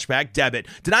 Discover Cashback Debit.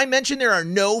 Did I mention there are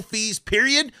no fees,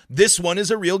 period? This one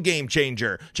is a real game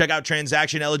changer. Check out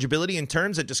transaction eligibility and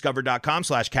terms at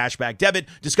discover.com/cashback debit.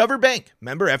 Discover Bank,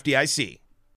 member FDIC.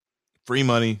 Free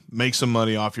money, make some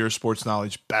money off your sports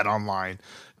knowledge, betonline.ag.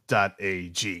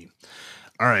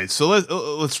 All right, so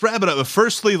let's wrap it up.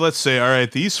 Firstly, let's say, all right,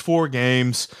 these 4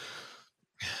 games,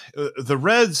 the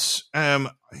Reds, I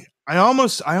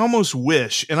almost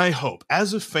wish, and I hope,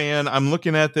 as a fan, I'm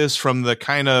looking at this from the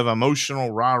kind of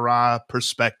emotional rah-rah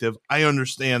perspective. I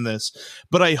understand this,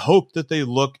 but I hope that they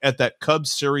look at that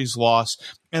Cubs series loss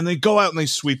and they go out and they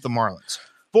sweep the Marlins.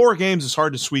 4 games is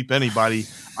hard to sweep anybody.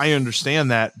 I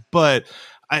understand that, but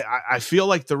I feel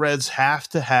like the Reds have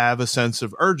to have a sense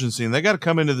of urgency, and they got to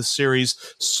come into the series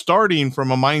starting from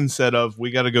a mindset of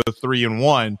we got to go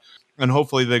 3-1, and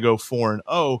hopefully they go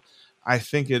 4-0. I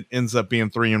think it ends up being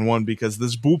 3-1 because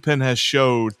this bullpen has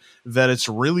showed that it's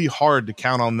really hard to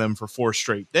count on them for 4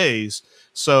 straight days.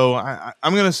 So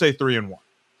I'm going to say 3-1.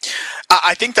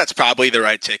 I think that's probably the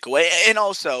right takeaway, and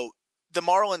also the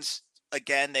Marlins.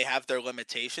 Again, they have their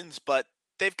limitations, but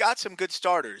they've got some good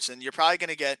starters, and you're probably going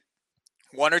to get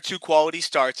 1 or 2 quality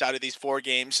starts out of these 4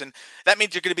 games, and that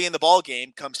means you're going to be in the ball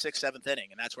game come 6th, 7th inning,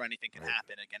 and that's where anything can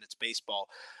happen. Again, it's baseball.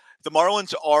 The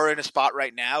Marlins are in a spot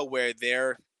right now where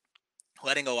they're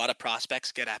letting a lot of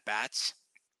prospects get at bats.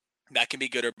 That can be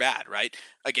good or bad, right?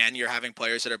 Again, you're having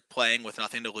players that are playing with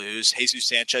nothing to lose. Jesus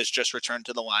Sanchez just returned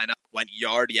to the lineup, went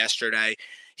yard yesterday.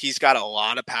 He's got a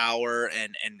lot of power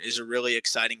and is a really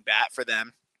exciting bat for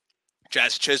them.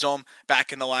 Jazz Chisholm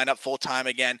back in the lineup full-time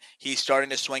again. He's starting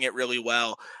to swing it really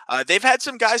well. They've had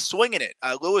some guys swinging it.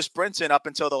 Lewis Brinson, up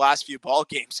until the last few ball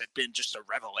games, had been just a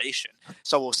revelation.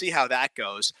 So we'll see how that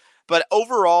goes. But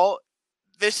overall,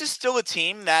 this is still a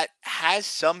team that has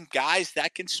some guys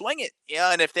that can swing it.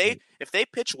 Yeah, and if they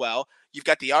pitch well, you've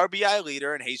got the RBI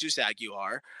leader in Jesus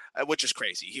Aguilar, which is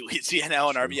crazy. He leads the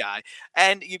NL in RBI.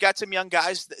 And you got some young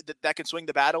guys that can swing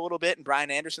the bat a little bit, and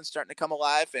Brian Anderson's starting to come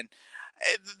alive. And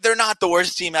they're not the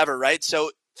worst team ever, right?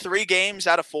 So 3 games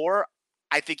out of 4,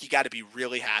 I think you got to be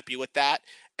really happy with that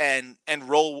and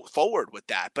roll forward with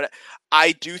that. But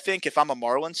I do think if I'm a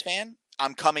Marlins fan,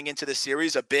 I'm coming into the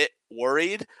series a bit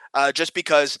worried just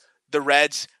because the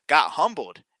Reds got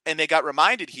humbled and they got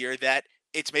reminded here that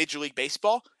it's Major League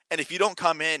Baseball. And if you don't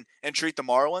come in and treat the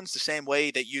Marlins the same way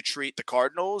that you treat the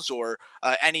Cardinals or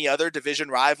any other division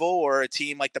rival or a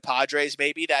team like the Padres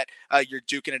maybe that you're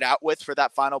duking it out with for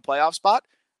that final playoff spot,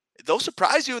 they'll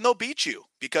surprise you and they'll beat you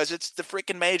because it's the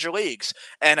freaking major leagues.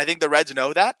 And I think the Reds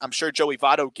know that. I'm sure Joey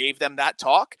Votto gave them that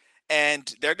talk.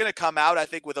 And they're going to come out, I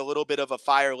think, with a little bit of a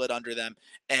fire lit under them.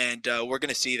 And we're going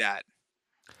to see that.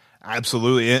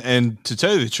 Absolutely. And to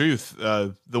tell you the truth,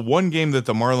 the one game that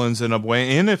the Marlins end up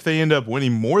winning, and if they end up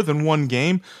winning more than one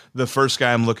game, the first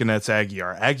guy I'm looking at is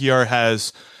Aguilar. Aguilar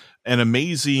has an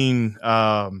amazing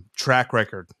track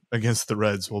record against the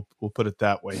Reds. We'll put it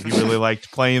that way. He really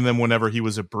liked playing them whenever he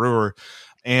was a Brewer.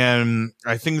 And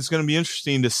I think it's going to be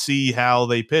interesting to see how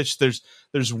they pitch.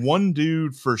 There's one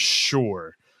dude for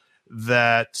sure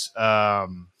that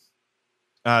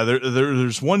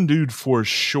there's one dude for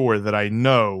sure that I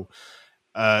know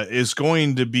is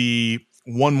going to be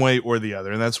one way or the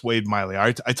other, and that's Wade Miley.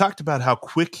 I talked about how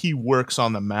quick he works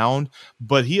on the mound,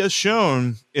 but he has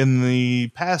shown in the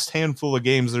past handful of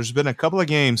games, there's been a couple of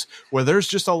games where there's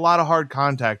just a lot of hard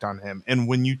contact on him. And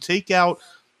when you take out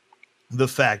the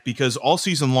fact, because all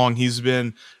season long he's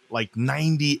been like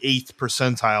 98th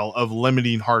percentile of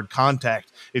limiting hard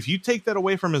contact, if you take that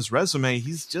away from his resume,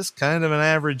 he's just kind of an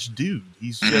average dude.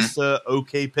 He's just a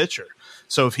okay pitcher.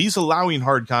 So if he's allowing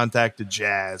hard contact to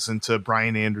Jazz and to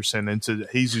Brian Anderson and to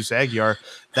Jesus Aguilar,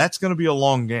 that's going to be a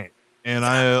long game. And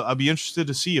I'll be interested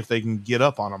to see if they can get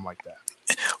up on him like that.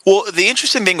 Well, the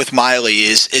interesting thing with Miley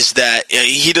is that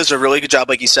he does a really good job,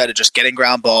 like you said, of just getting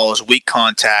ground balls, weak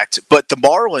contact. But the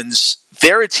Marlins,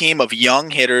 they're a team of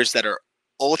young hitters that are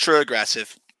ultra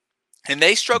aggressive. And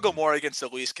they struggle more against the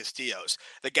Luis Castillos,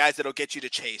 the guys that'll get you to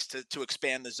chase, to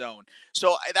expand the zone.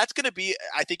 So that's going to be,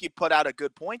 I think you put out a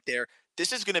good point there.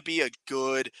 This is going to be a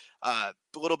good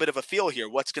little bit of a feel here,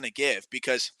 what's going to give,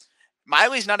 because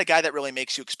Miley's not a guy that really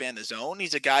makes you expand the zone.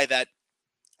 He's a guy that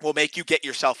will make you get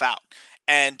yourself out.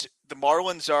 And the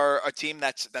Marlins are a team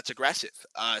that's aggressive.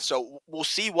 So we'll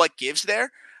see what gives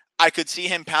there. I could see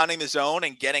him pounding the zone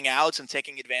and getting outs and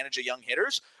taking advantage of young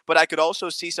hitters, but I could also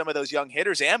see some of those young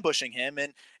hitters ambushing him,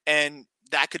 and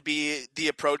that could be the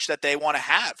approach that they want to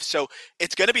have. So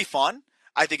it's going to be fun.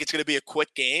 I think it's going to be a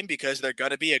quick game because they're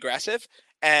going to be aggressive,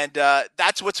 and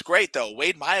that's what's great, though.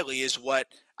 Wade Miley is what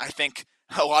I think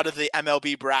a lot of the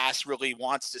MLB brass really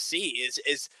wants to see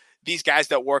is these guys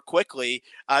that work quickly,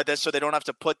 so they don't have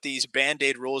to put these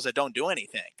Band-Aid rules that don't do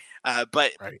anything.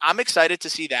 But right. I'm excited to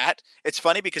see that. It's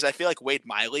funny because I feel like Wade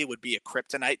Miley would be a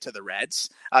kryptonite to the Reds.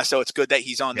 So it's good that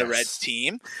he's on the Reds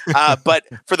team. But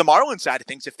for the Marlins side of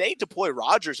things, if they deploy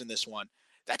Rogers in this one,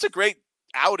 that's a great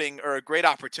outing or a great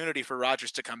opportunity for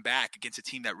Rogers to come back against a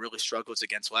team that really struggles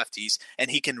against lefties, and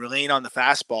he can lean on the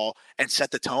fastball and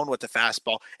set the tone with the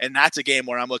fastball. And that's a game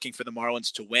where I'm looking for the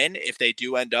Marlins to win. If they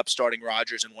do end up starting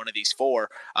Rogers in one of these four,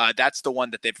 that's the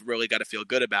one that they've really got to feel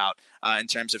good about in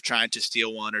terms of trying to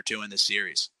steal one or two in this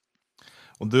series.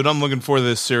 Well, dude, I'm looking for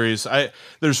this series.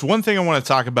 There's one thing I want to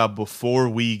talk about before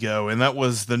we go, and that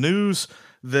was the news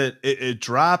that it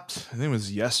dropped, I think it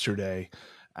was yesterday,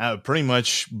 pretty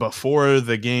much before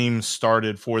the game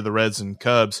started for the Reds and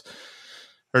Cubs.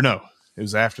 Or no, it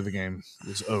was after the game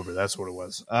was over. That's what it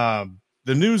was.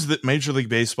 The news that Major League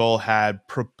Baseball had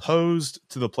proposed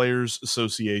to the Players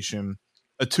Association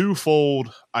a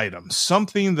twofold item,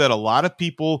 something that a lot of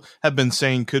people have been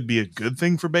saying could be a good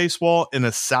thing for baseball in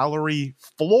a salary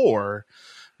floor,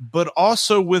 but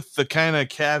also with the kind of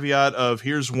caveat of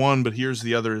here's one, but here's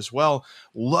the other as well,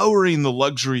 lowering the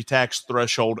luxury tax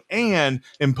threshold and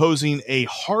imposing a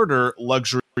harder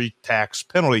luxury tax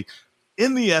penalty.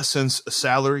 In the essence, a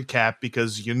salary cap,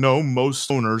 because,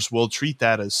 most owners will treat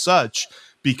that as such,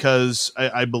 because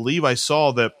I believe I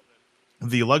saw that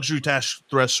the luxury tax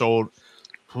threshold,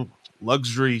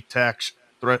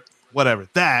 whatever,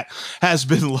 that has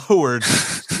been lowered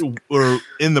or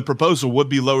in the proposal would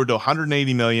be lowered to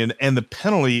 $180 million, and the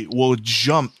penalty will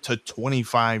jump to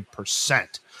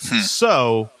 25%.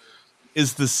 So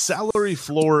is the salary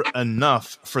floor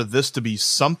enough for this to be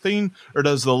something, or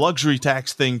does the luxury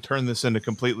tax thing turn this into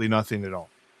completely nothing at all?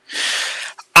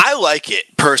 I like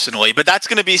it personally, but that's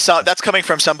going to be that's coming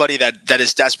from somebody that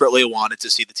is desperately wanted to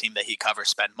see the team that he covers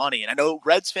spend money. And I know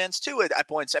Reds fans too at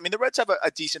points. I mean, the Reds have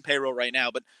a decent payroll right now,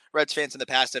 but Reds fans in the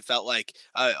past have felt like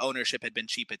ownership had been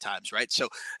cheap at times, right? So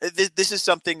this is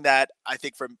something that I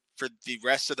think for the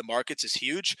rest of the markets is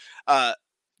huge.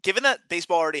 Given that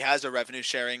baseball already has a revenue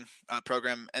sharing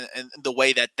program, and the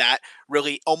way that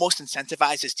really almost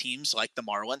incentivizes teams like the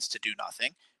Marlins to do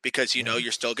nothing, because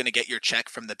you're still going to get your check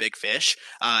from the big fish,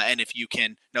 and if you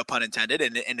can, no pun intended,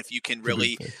 and if you can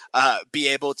really be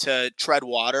able to tread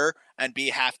water and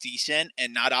be half decent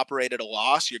and not operate at a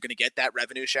loss, you're going to get that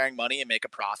revenue sharing money and make a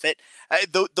profit.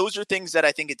 Those are things that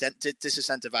I think it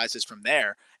disincentivizes from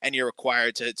there, and you're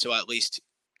required to at least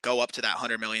go up to that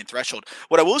 100 million threshold.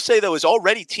 What I will say, though, is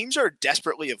already teams are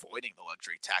desperately avoiding the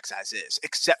luxury tax as is,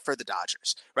 except for the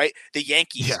Dodgers, right? The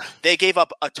Yankees, they gave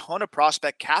up a ton of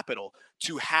prospect capital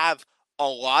to have a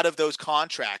lot of those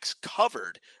contracts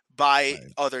covered by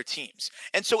other teams.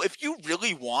 And so if you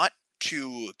really want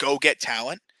to go get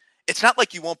talent, it's not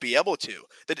like you won't be able to.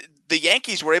 The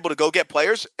Yankees were able to go get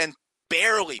players and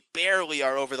barely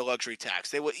are over the luxury tax.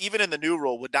 They would, even in the new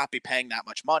rule, would not be paying that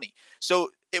much money. So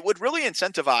it would really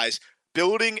incentivize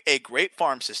building a great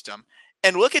farm system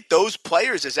and look at those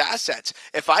players as assets.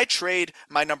 If I trade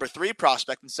my number 3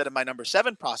 prospect instead of my number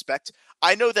 7 prospect,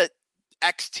 I know that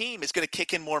X team is going to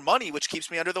kick in more money, which keeps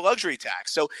me under the luxury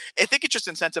tax. So I think it just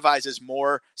incentivizes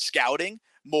more scouting,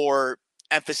 more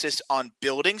emphasis on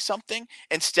building something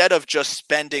instead of just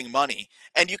spending money.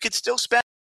 And you could still spend,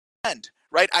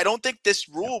 right? I don't think this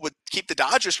rule would keep the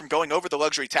Dodgers from going over the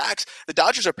luxury tax. The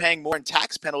Dodgers are paying more in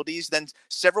tax penalties than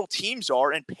several teams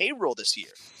are in payroll this year.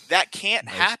 That can't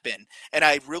happen. And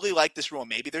I really like this rule.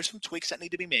 Maybe there's some tweaks that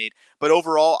need to be made, but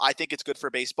overall, I think it's good for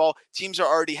baseball. Teams are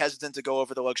already hesitant to go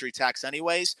over the luxury tax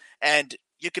anyways, and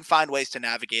you can find ways to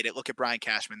navigate it. Look at Brian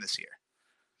Cashman this year.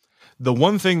 The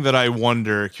one thing that I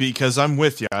wonder, because I'm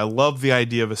with you, I love the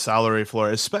idea of a salary floor,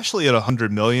 especially at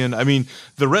 $100 million. I mean,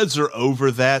 the Reds are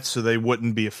over that, so they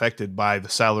wouldn't be affected by the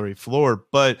salary floor,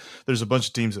 but there's a bunch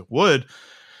of teams that would.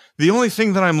 The only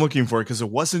thing that I'm looking for, because it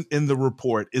wasn't in the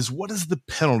report, is what is the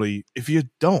penalty if you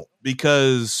don't?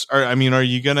 Because, are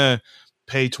you going to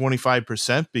pay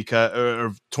 25% because,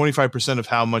 or 25% of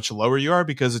how much lower you are?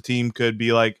 Because a team could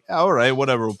be like, all right,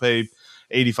 whatever, we'll pay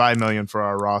 $85 million for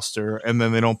our roster, and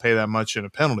then they don't pay that much in a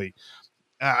penalty.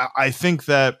 I think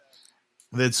that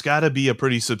it's got to be a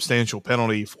pretty substantial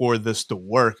penalty for this to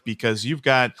work, because you've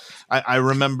got, I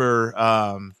remember,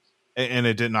 and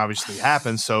it didn't obviously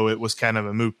happen, so it was kind of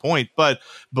a moot point. But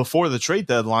before the trade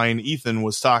deadline, Ethan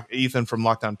from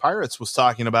Locked On Pirates was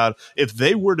talking about if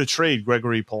they were to trade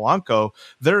Gregory Polanco,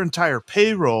 their entire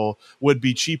payroll would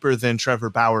be cheaper than Trevor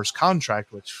Bauer's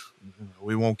contract, which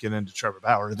we won't get into Trevor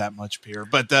Bauer that much here,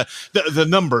 but the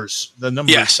numbers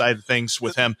side of things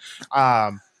with him,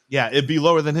 it'd be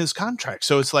lower than his contract.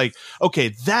 So it's like, okay,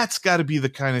 that's got to be the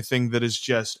kind of thing that is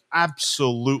just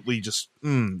absolutely just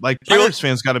like Pirates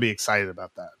fans got to be excited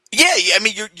about that. Yeah, I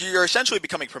mean, you're essentially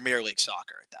becoming Premier League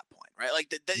soccer at that point, right?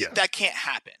 Like that can't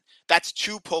happen. That's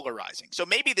too polarizing. So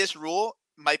maybe this rule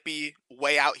might be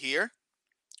way out here,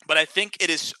 but I think it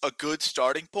is a good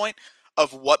starting point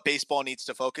of what baseball needs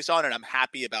to focus on, and I'm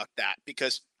happy about that,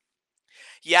 because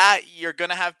you're going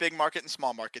to have big market and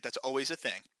small market. That's always a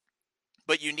thing.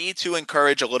 But you need to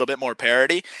encourage a little bit more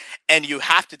parity, and you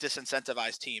have to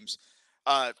disincentivize teams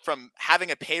from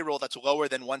having a payroll that's lower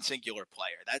than one singular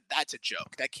player. That's a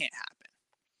joke. That can't happen.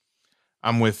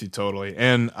 I'm with you totally.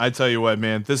 And I tell you what,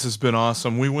 man, this has been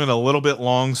awesome. We went a little bit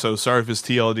long, so sorry if it's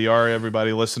TLDR,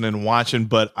 everybody listening and watching,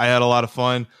 but I had a lot of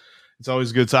fun. It's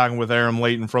always good talking with Aram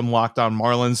Layton from Locked On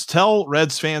Marlins. Tell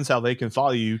Reds fans how they can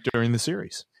follow you during the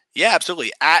series. Yeah,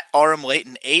 absolutely. At Aram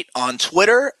Layton 8 on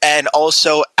Twitter, and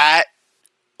also at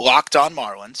Locked On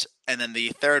Marlins. And then the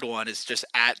third one is just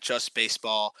at Just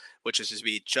Baseball, which is to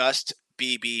be Just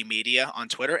BB Media on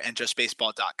Twitter, and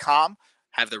JustBaseball.com.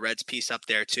 Have the Reds piece up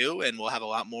there too, and we'll have a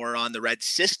lot more on the Reds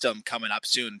system coming up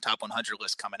soon. Top 100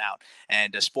 list coming out.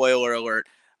 And a spoiler alert,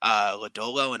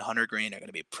 Lodolo and Hunter Green are going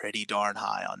to be pretty darn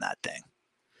high on that thing.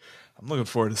 I'm looking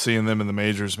forward to seeing them in the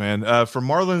majors, man. For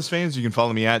Marlins fans, you can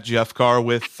follow me at Jeff Carr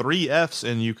with 3 Fs,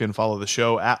 and you can follow the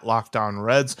show at Locked On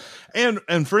Reds. And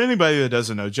for anybody that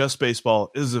doesn't know, Just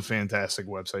Baseball is a fantastic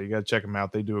website. You got to check them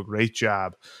out. They do a great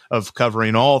job of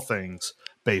covering all things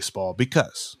baseball,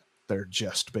 because they're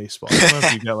just baseball. I don't know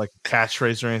if you got like a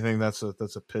catchphrase or anything. That's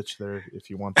a pitch there if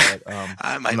you want that.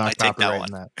 I might take that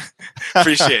one.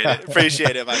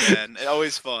 Appreciate it, my man.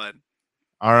 Always fun.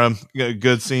 Aram,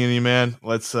 good seeing you, man.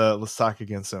 Let's talk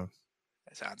again soon.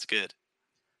 That sounds good.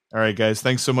 All right, guys.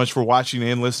 Thanks so much for watching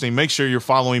and listening. Make sure you're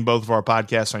following both of our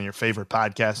podcasts on your favorite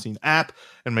podcasting app,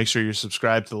 and make sure you're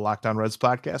subscribed to the Locked On Reds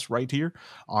podcast right here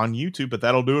on YouTube. But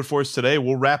that'll do it for us today.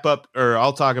 We'll wrap up, or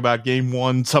I'll talk about Game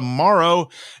 1 tomorrow,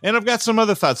 and I've got some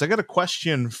other thoughts. I got a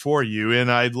question for you, and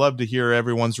I'd love to hear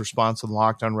everyone's response on the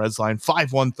Locked On Reds line,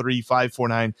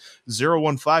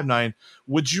 513-549-0159.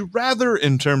 Would you rather,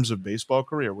 in terms of baseball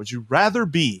career, would you rather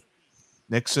be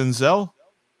Nick Senzel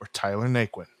or Tyler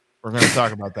Naquin? We're going to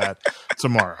talk about that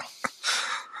tomorrow.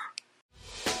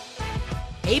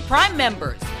 Hey, Prime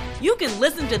members, you can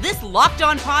listen to this Locked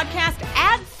On podcast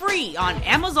ad-free on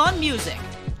Amazon Music.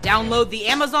 Download the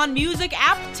Amazon Music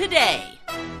app today.